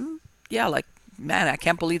 Yeah, like, man, I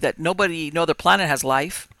can't believe that no other planet has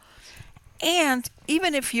life. And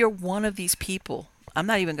even if you're one of these people, I'm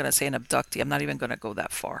not even going to say an abductee, I'm not even going to go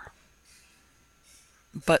that far.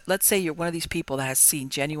 But let's say you're one of these people that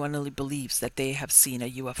genuinely believes that they have seen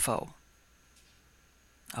a UFO.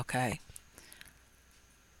 Okay.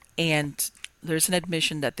 And there's an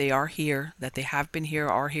admission that they are here, that they have been here,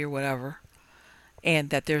 are here, whatever. And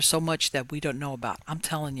that there's so much that we don't know about. I'm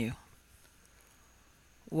telling you.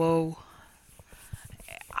 Whoa.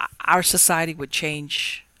 Our society would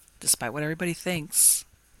change, despite what everybody thinks.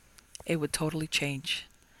 It would totally change.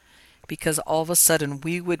 Because all of a sudden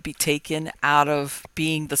we would be taken out of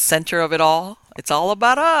being the center of it all. It's all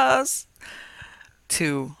about us.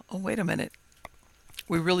 To, oh, wait a minute.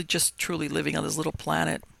 We're really just truly living on this little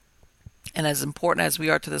planet. And as important as we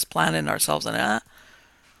are to this planet and ourselves, and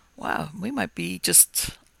wow, we might be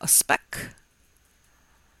just a speck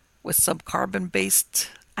with some carbon-based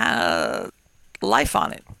life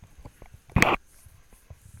on it.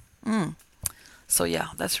 So yeah,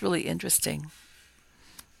 that's really interesting.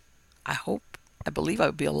 I believe I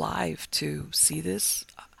would be alive to see this.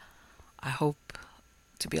 I hope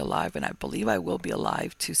to be alive, and I believe I will be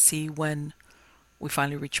alive to see when we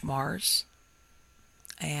finally reach Mars.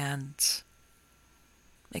 And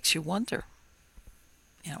makes you wonder,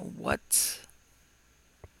 what's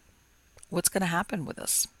going to happen with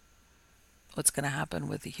us? What's going to happen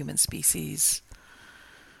with the human species?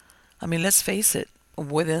 I mean, let's face it,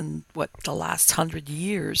 within, the last 100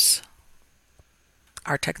 years,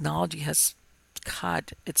 our technology has,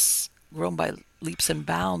 it's grown by leaps and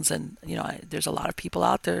bounds. And, there's a lot of people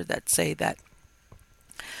out there that say that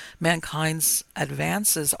mankind's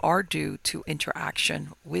advances are due to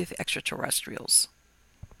interaction with extraterrestrials.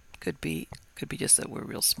 Could be just that we're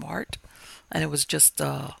real smart, and it was just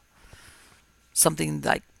something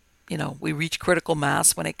like, we reached critical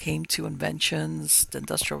mass when it came to inventions, the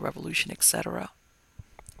Industrial Revolution, etc.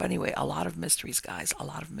 But anyway, a lot of mysteries, guys, a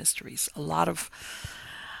lot of mysteries, a lot of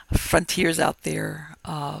frontiers out there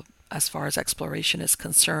as far as exploration is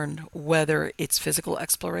concerned, whether it's physical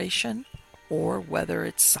exploration or whether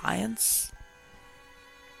it's science.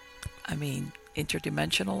 I mean,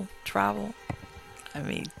 interdimensional travel. I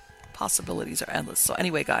mean, possibilities are endless. So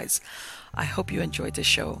anyway, guys, I hope you enjoyed this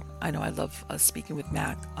show. I know I love speaking with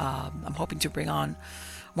Mack. I'm hoping to bring on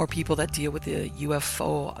more people that deal with the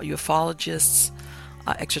ufologists,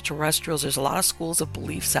 extraterrestrials. There's a lot of schools of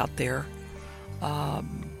beliefs out there.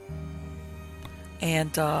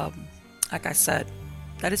 And like I said,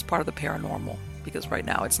 that is part of the paranormal, because right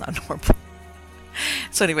now it's not normal.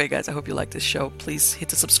 So anyway, guys, I hope you like this show. Please hit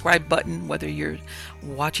the subscribe button, whether you're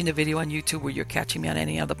watching the video on YouTube or you're catching me on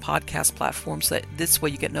any other podcast platform, so that this way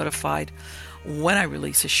you get notified when I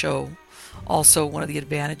release a show. Also, one of the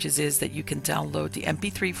advantages is that you can download the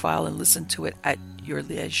MP3 file and listen to it at your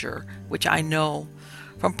leisure, which I know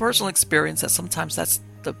from personal experience that sometimes that's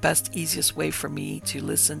the best, easiest way for me to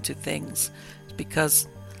listen to things, because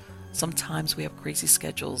sometimes we have crazy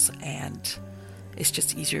schedules and it's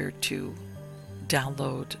just easier to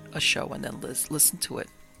download a show and then listen to it,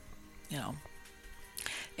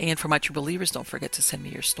 And for my true believers, don't forget to send me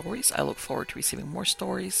your stories. I look forward to receiving more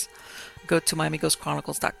stories. Go to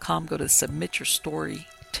MiamiGhostChronicles.com, go to the Submit Your Story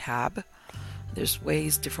tab. There's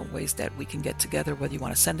different ways that we can get together, whether you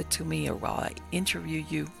want to send it to me or while I interview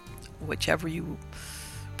you, whichever you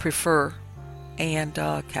prefer. And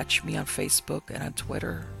catch me on Facebook and on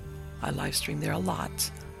Twitter. I live stream there a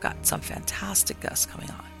lot. Got some fantastic guests coming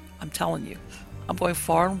on. I'm telling you, I'm going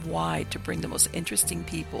far and wide to bring the most interesting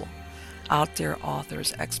people out there,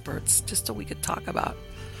 authors, experts, just so we could talk about,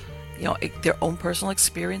 their own personal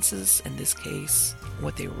experiences, in this case,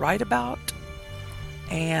 what they write about,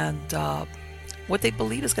 and what they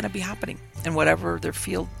believe is going to be happening in whatever their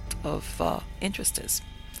field of interest is.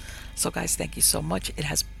 So guys, thank you so much. It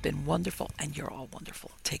has been wonderful, and you're all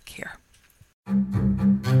wonderful. Take care.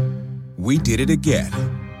 We did it again.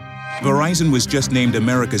 Verizon was just named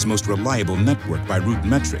America's most reliable network by Root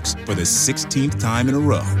Metrics for the 16th time in a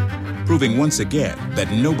row, proving once again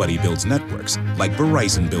that nobody builds networks like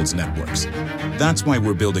Verizon builds networks. That's why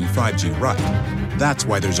we're building 5G right. That's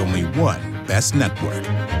why there's only one best network,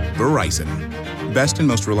 Verizon. Best and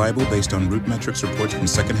most reliable based on Root Metrics reports from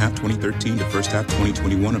second half 2013 to first half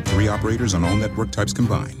 2021 of 3 operators on all network types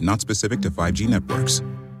combined, not specific to 5G networks.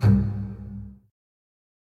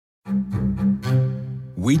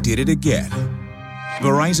 We did it again.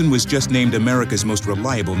 Verizon was just named America's most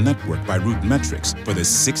reliable network by Root Metrics for the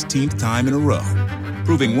 16th time in a row,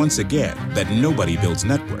 proving once again that nobody builds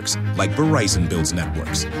networks like Verizon builds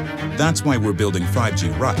networks. That's why we're building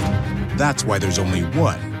 5G right. That's why there's only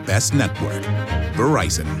one best network,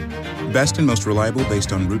 Verizon. Best and most reliable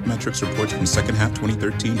based on Root Metrics reports from second half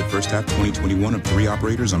 2013 to first half 2021 of 3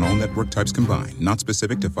 operators on all network types combined, not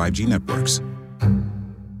specific to 5G networks.